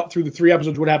find out through the 3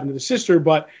 episodes what happened to the sister,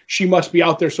 but she must be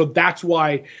out there. So that's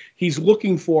why he's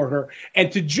looking for her.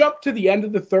 And to jump to the end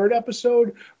of the 3rd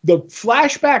episode, the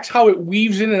flashbacks, how it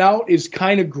weaves in and out is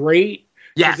kind of great.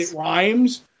 Yes. It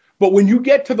rhymes. But when you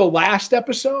get to the last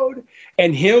episode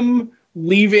and him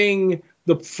leaving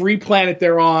the free planet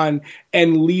they're on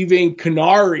and leaving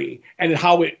Kenari and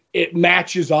how it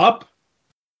matches up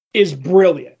is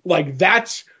brilliant. Like,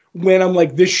 that's when I'm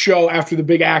like, this show, after the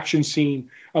big action scene,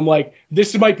 I'm like,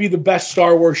 this might be the best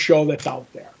Star Wars show that's out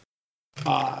there.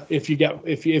 If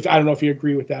I don't know if you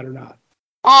agree with that or not.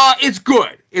 It's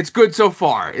good. It's good so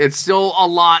far. It's still a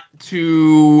lot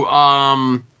to,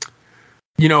 kind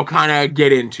of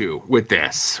get into with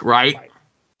this, right?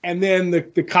 And then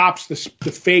the cops, the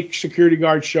fake security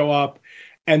guards show up,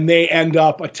 and they end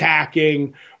up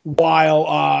attacking while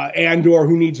Andor,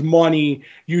 who needs money,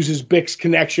 uses Bix's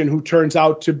connection, who turns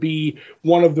out to be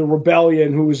one of the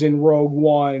rebellion who was in Rogue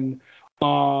One.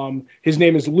 His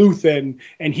name is Luthen,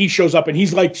 and he shows up, and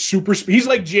he's like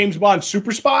James Bond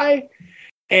super spy,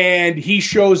 and he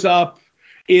shows up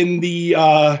in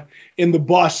the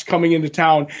bus coming into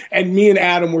town. And me and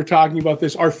Adam were talking about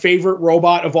this. Our favorite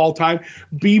robot of all time,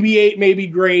 BB-8 may be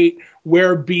great,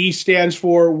 where B stands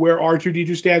for, where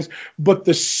R2-D2 stands, but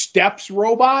the steps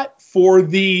robot for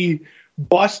the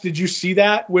bus, did you see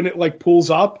that when it like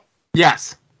pulls up?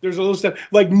 Yes. There's a little step.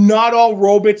 Like, not all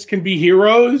robots can be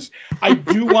heroes. I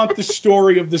do want the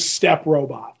story of the step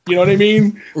robot. You know what I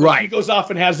mean? Right. He goes off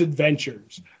and has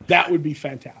adventures. That would be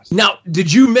fantastic. Now,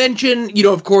 did you mention,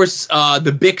 of course,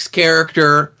 the Bix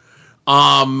character?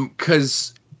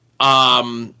 Because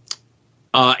Andor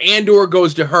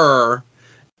goes to her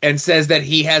and says that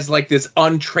he has like this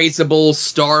untraceable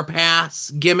star pass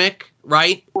gimmick,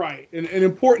 right? Right. An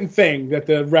important thing that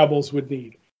the rebels would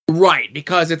need. Right,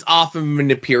 because it's off of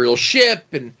an Imperial ship,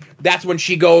 and that's when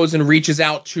she goes and reaches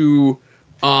out to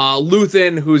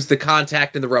Luthen, who's the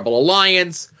contact in the Rebel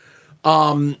Alliance.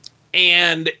 And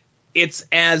it's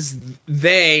as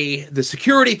the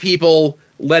security people,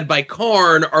 led by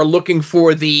Karn, are looking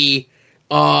for the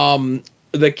Kenari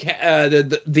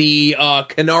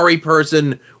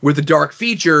person with the dark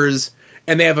features,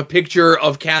 and they have a picture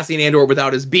of Cassian Andor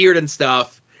without his beard and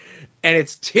stuff. And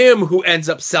it's Tim who ends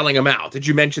up selling him out. Did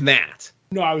you mention that?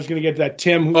 No, I was going to get to that.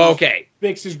 Tim, who's okay.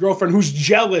 Bix's girlfriend, who's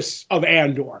jealous of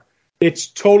Andor. It's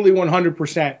totally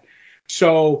 100%.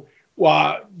 So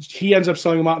he ends up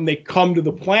selling him out, and they come to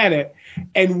the planet.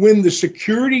 And when the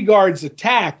security guards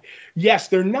attack, yes,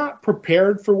 they're not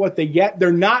prepared for what they get.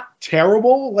 They're not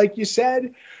terrible, like you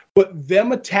said, but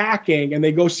them attacking, and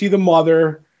they go see the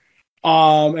mother,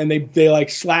 and they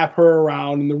like slap her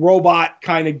around, and the robot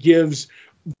kind of gives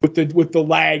with the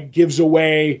lag gives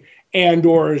away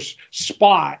Andor's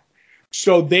spot.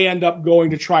 So they end up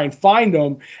going to try and find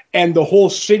him, and the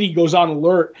whole city goes on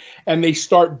alert, and they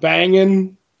start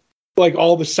banging like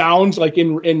all the sounds like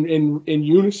in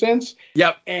unison.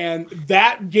 Yep. And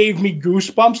that gave me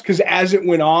goosebumps because as it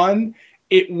went on,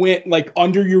 it went like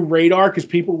under your radar because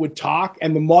people would talk,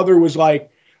 and the mother was like,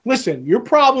 listen, your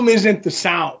problem isn't the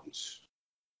sounds.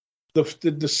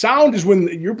 The sound is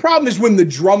your problem is when the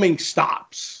drumming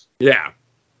stops. Yeah.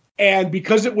 And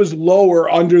because it was lower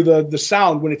under the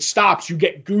sound, when it stops, you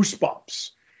get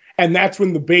goosebumps. And that's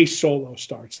when the bass solo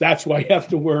starts. That's why you have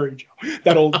to worry, Joe.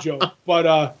 That old joke.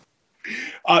 But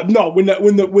no, when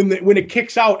it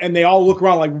kicks out and they all look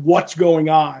around like what's going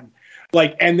on,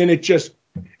 like, and then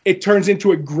it turns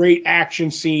into a great action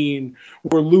scene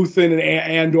where Luthen and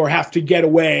Andor have to get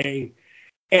away,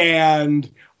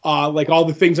 and like all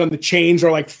the things on the chains are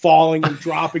like falling and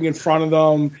dropping in front of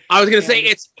them. I was gonna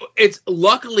say it's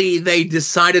luckily they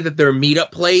decided that their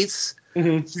meetup place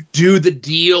to do the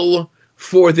deal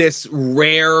for this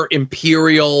rare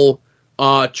Imperial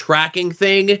tracking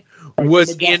thing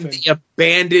was in the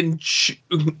abandoned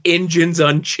Engines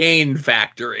Unchained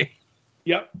factory.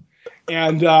 Yep.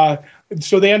 And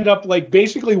so they end up like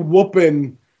basically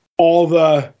whooping all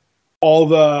the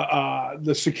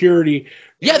security.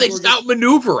 Yeah, they just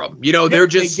outmaneuver them. They're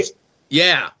just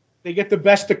They get the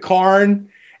best of Karn,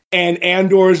 and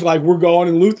Andor's like, we're going,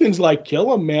 and Luthen's like,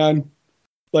 kill him, man.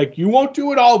 Like, you won't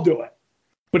do it, I'll do it.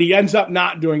 But he ends up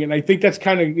not doing it. And I think that's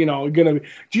kind of, gonna.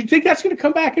 Do you think that's gonna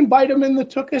come back and bite him in the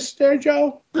tuchus there,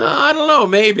 Joe? I don't know,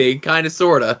 maybe, kind of,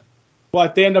 sorta.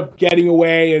 But they end up getting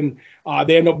away, and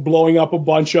they end up blowing up a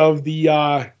bunch of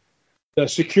the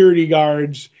security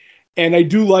guards. And I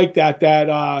do like that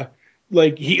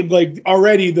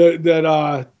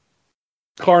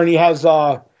Carney has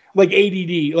like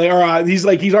ADD,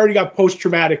 he's already got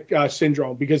post-traumatic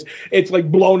syndrome because it's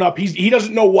like blown up. He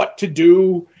doesn't know what to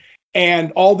do,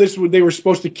 and all this, they were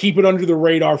supposed to keep it under the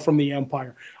radar from the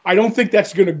Empire. I don't think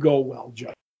that's going to go well,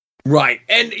 Joe. Right.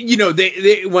 And,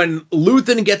 they when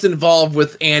Luthen gets involved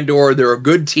with Andor, they're a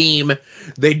good team.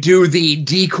 They do the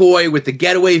decoy with the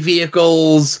getaway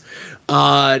vehicles.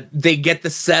 They get the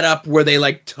setup where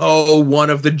they, tow one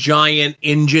of the giant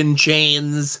engine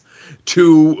chains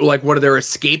to, one of their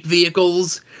escape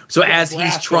vehicles. So as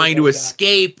he's trying to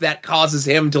escape, that causes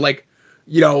him to,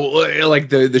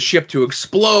 the ship to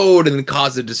explode and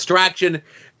cause a distraction.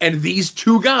 And these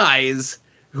two guys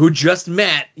who just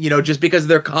met, just because of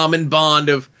their common bond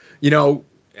of,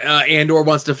 Andor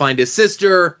wants to find his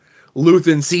sister,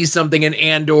 Luthen sees something in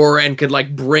Andor and could,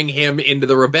 bring him into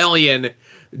the rebellion.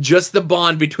 Just the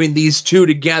bond between these two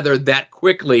together that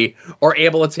quickly are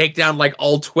able to take down,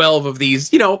 all 12 of these,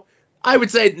 I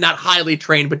would say not highly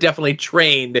trained, but definitely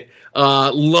trained,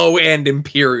 low-end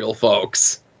Imperial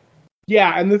folks.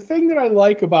 Yeah, and the thing that I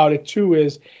like about it, too,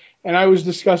 is, and I was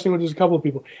discussing with a couple of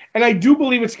people, and I do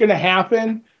believe it's going to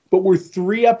happen, but we're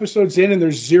 3 episodes in and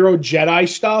there's 0 Jedi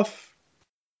stuff.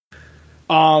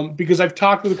 Because I've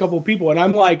talked with a couple of people, and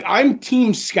I'm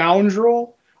Team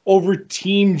Scoundrel over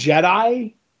Team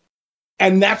Jedi,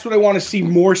 and that's what I want to see,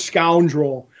 more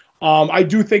Scoundrel. I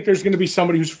do think there's going to be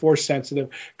somebody who's Force sensitive,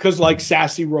 because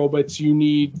sassy robots, you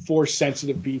need Force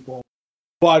sensitive people.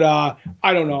 But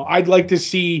I don't know. I'd like to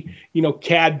see,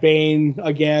 Cad Bane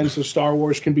again, so Star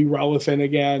Wars can be relevant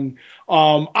again.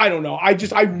 I don't know.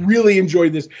 I really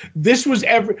enjoyed this. This was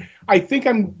I think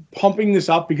I'm pumping this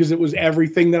up because it was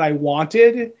everything that I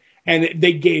wanted, and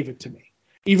they gave it to me.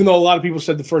 Even though a lot of people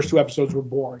said the first 2 episodes were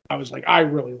boring, I was like, I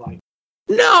really liked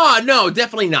it. No,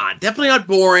 definitely not. Definitely not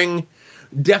boring.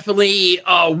 Definitely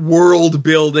world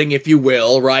building, if you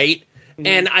will, right? Mm-hmm.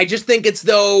 And I just think it's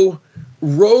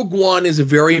Rogue One is a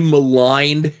very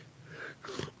maligned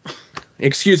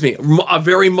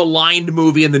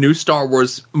movie in the new Star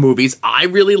Wars movies. I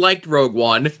really liked Rogue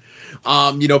One.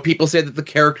 People say that the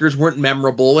characters weren't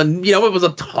memorable, and, it was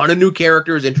a ton of new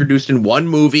characters introduced in one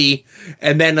movie,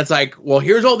 and then it's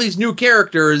here's all these new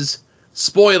characters,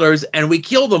 spoilers, and we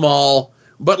kill them all,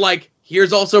 but,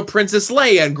 here's also Princess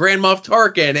Leia and Grand Moff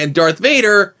Tarkin and Darth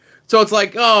Vader. So it's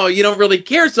you don't really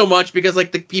care so much because, the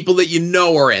people that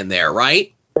are in there,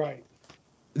 right? Right.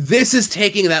 This is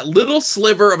taking that little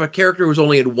sliver of a character who's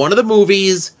only in one of the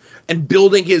movies and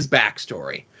building his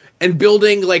backstory. And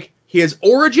building, his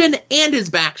origin and his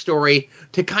backstory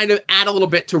to kind of add a little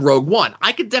bit to Rogue One.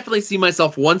 I could definitely see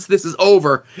myself, once this is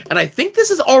over, and I think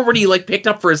this is already, picked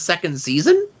up for a second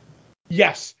season?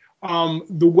 Yes.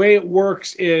 The way it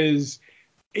works is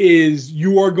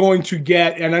you are going to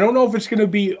get, and I don't know if it's going to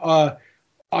be a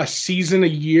season a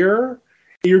year,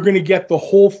 you're going to get the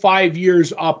whole 5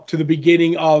 years up to the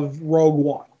beginning of Rogue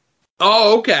One.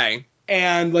 Oh, okay.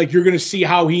 And you're going to see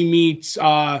how he meets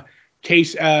KSESO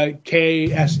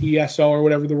or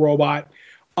whatever, the robot,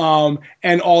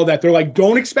 and all that. They're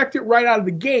don't expect it right out of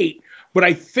the gate, but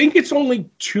I think it's only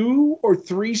 2 or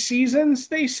 3 seasons,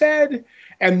 they said.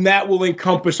 And that will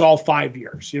encompass all 5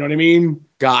 years. You know what I mean?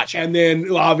 Gotcha. And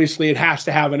then, obviously, it has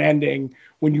to have an ending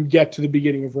when you get to the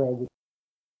beginning of Rogue One.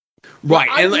 Right.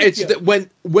 And it's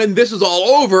when this is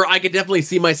all over, I could definitely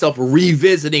see myself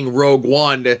revisiting Rogue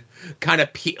One to kind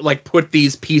of put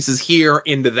these pieces here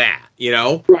into that,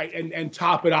 Right. And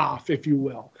top it off, if you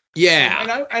will.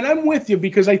 Yeah. And I'm with you,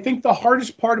 because I think the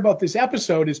hardest part about this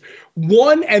episode is,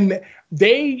 one, and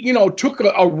they, took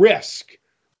a risk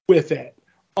with it.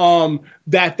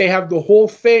 That they have the whole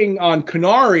thing on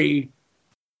Kenari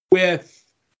with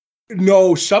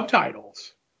no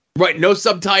subtitles. Right, no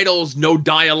subtitles, no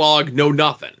dialogue, no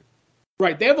nothing.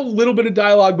 Right, they have a little bit of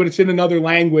dialogue, but it's in another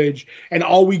language, and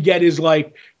all we get is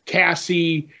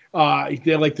Cassie,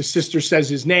 the sister says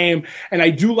his name, and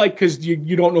I do because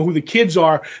you don't know who the kids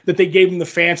are, that they gave them the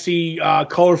fancy,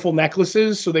 colorful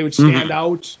necklaces so they would stand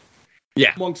out.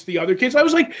 Yeah, amongst the other kids. I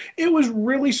was it was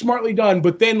really smartly done.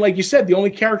 But then, like you said, the only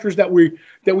characters that we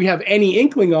have any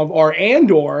inkling of are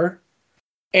Andor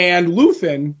and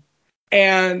Luthen.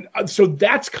 And so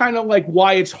that's kind of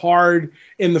why it's hard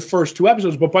in the first 2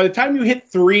 episodes. But by the time you hit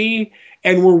 3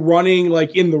 and we're running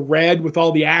in the red with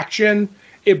all the action,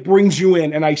 it brings you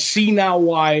in. And I see now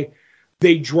why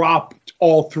they dropped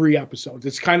all 3 episodes.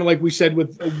 It's kind of like we said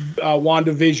with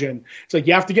WandaVision. It's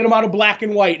you have to get them out of black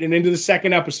and white and into the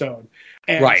second episode.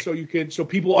 And right. So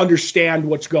people understand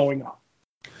what's going on.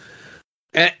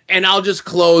 And I'll just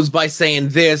close by saying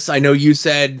this. I know you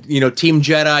said, Team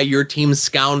Jedi, you're Team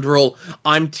Scoundrel.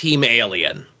 I'm Team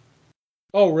Alien.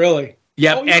 Oh, really?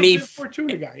 Yep. Oh, you're a big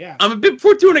Fortuna guy, yeah. I'm a big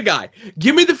Fortuna guy.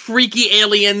 Give me the freaky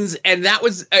aliens. And that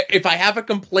was, if I have a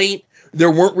complaint,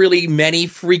 there weren't really many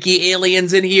freaky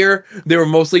aliens in here. They were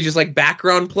mostly just like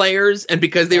background players, and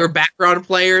because they were background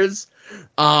players,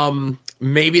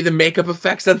 maybe the makeup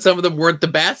effects on some of them weren't the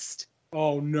best.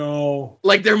 Oh no!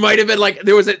 Like there might have been like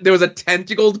there was a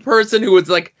tentacled person who was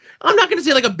like, I'm not gonna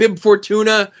say like a Bib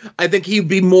Fortuna. I think he'd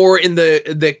be more in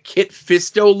the Kit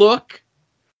Fisto look.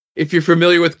 If you're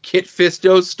familiar with Kit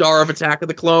Fisto, star of Attack of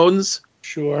the Clones.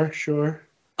 Sure.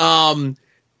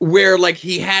 Where like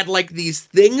he had like these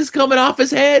things coming off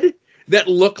his head that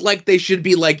look like they should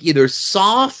be like either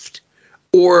soft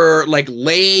or like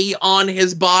lay on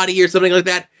his body or something like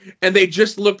that. And they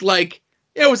just looked like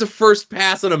it was a first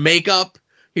pass on a makeup.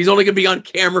 He's only going to be on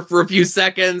camera for a few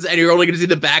seconds and you're only going to see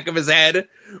the back of his head.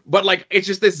 But like, it's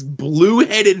just this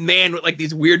blue-headed man with like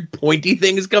these weird pointy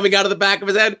things coming out of the back of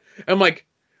his head. I'm like,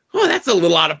 oh, that's a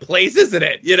little out of place, isn't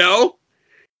it? You know?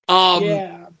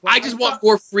 Yeah. I just want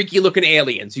more freaky-looking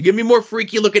aliens. You give me more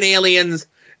freaky-looking aliens,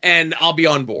 and I'll be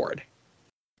on board.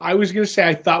 I was going to say,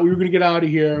 I thought we were going to get out of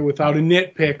here without a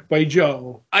nitpick by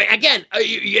Joe.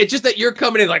 It's just that you're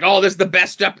coming in like, oh, this is the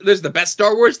best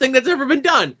Star Wars thing that's ever been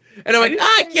done. And I'm like,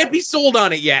 I can't be sold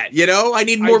on it yet, you know? I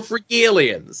need more freaky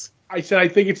aliens. I said, I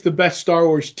think it's the best Star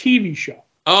Wars TV show.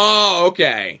 Oh,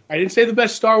 okay. I didn't say the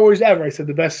best Star Wars ever. I said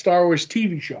the best Star Wars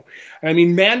TV show. I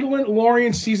mean,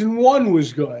 Mandalorian Season 1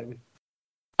 was good.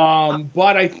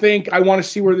 But I think I want to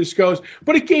see where this goes.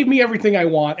 But it gave me everything I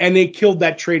want, and they killed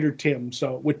that traitor Tim,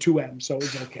 so with 2 M's, so it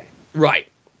was okay. Right.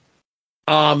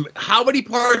 How many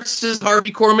parts does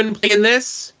Harvey Korman play in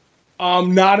this?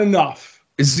 Not enough.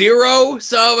 0.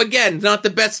 So again, not the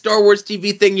best Star Wars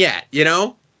TV thing yet, you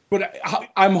know? But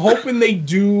I'm hoping they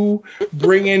do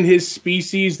bring in his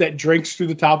species that drinks through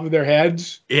the top of their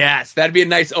heads. Yes, that'd be a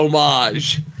nice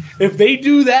homage. If they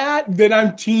do that, then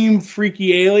I'm team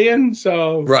freaky alien.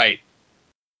 So right.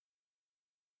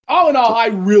 All in all, I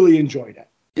really enjoyed it.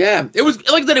 Yeah, it was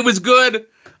like that. It was good.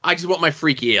 I just want my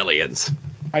freaky aliens.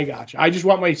 I gotcha. I just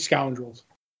want my scoundrels.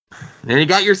 And you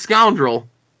got your scoundrel.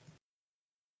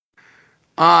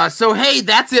 So hey,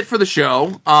 that's it for the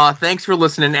show. Thanks for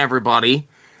listening, everybody.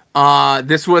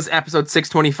 This was episode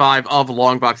 625 of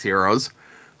Longbox Heroes.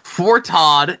 For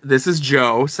Todd, this is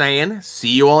Joe saying, see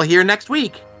you all here next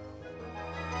week.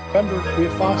 Remember, be a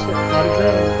faucet, not a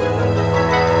drain.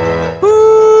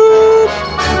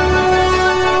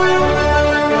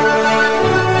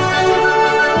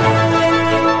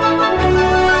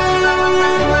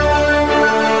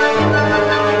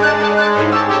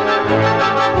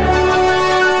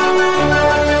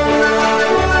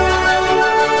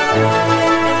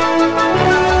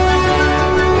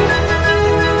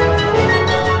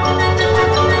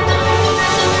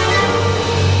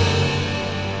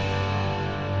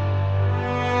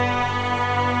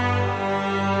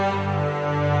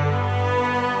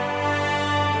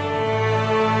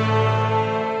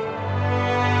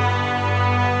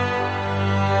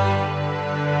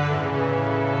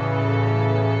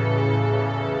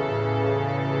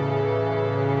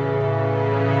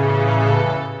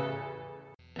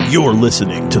 You're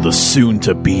listening to the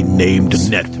soon-to-be-named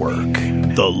network,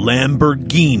 the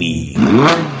Lamborghini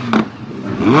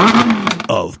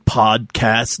of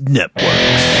podcast networks.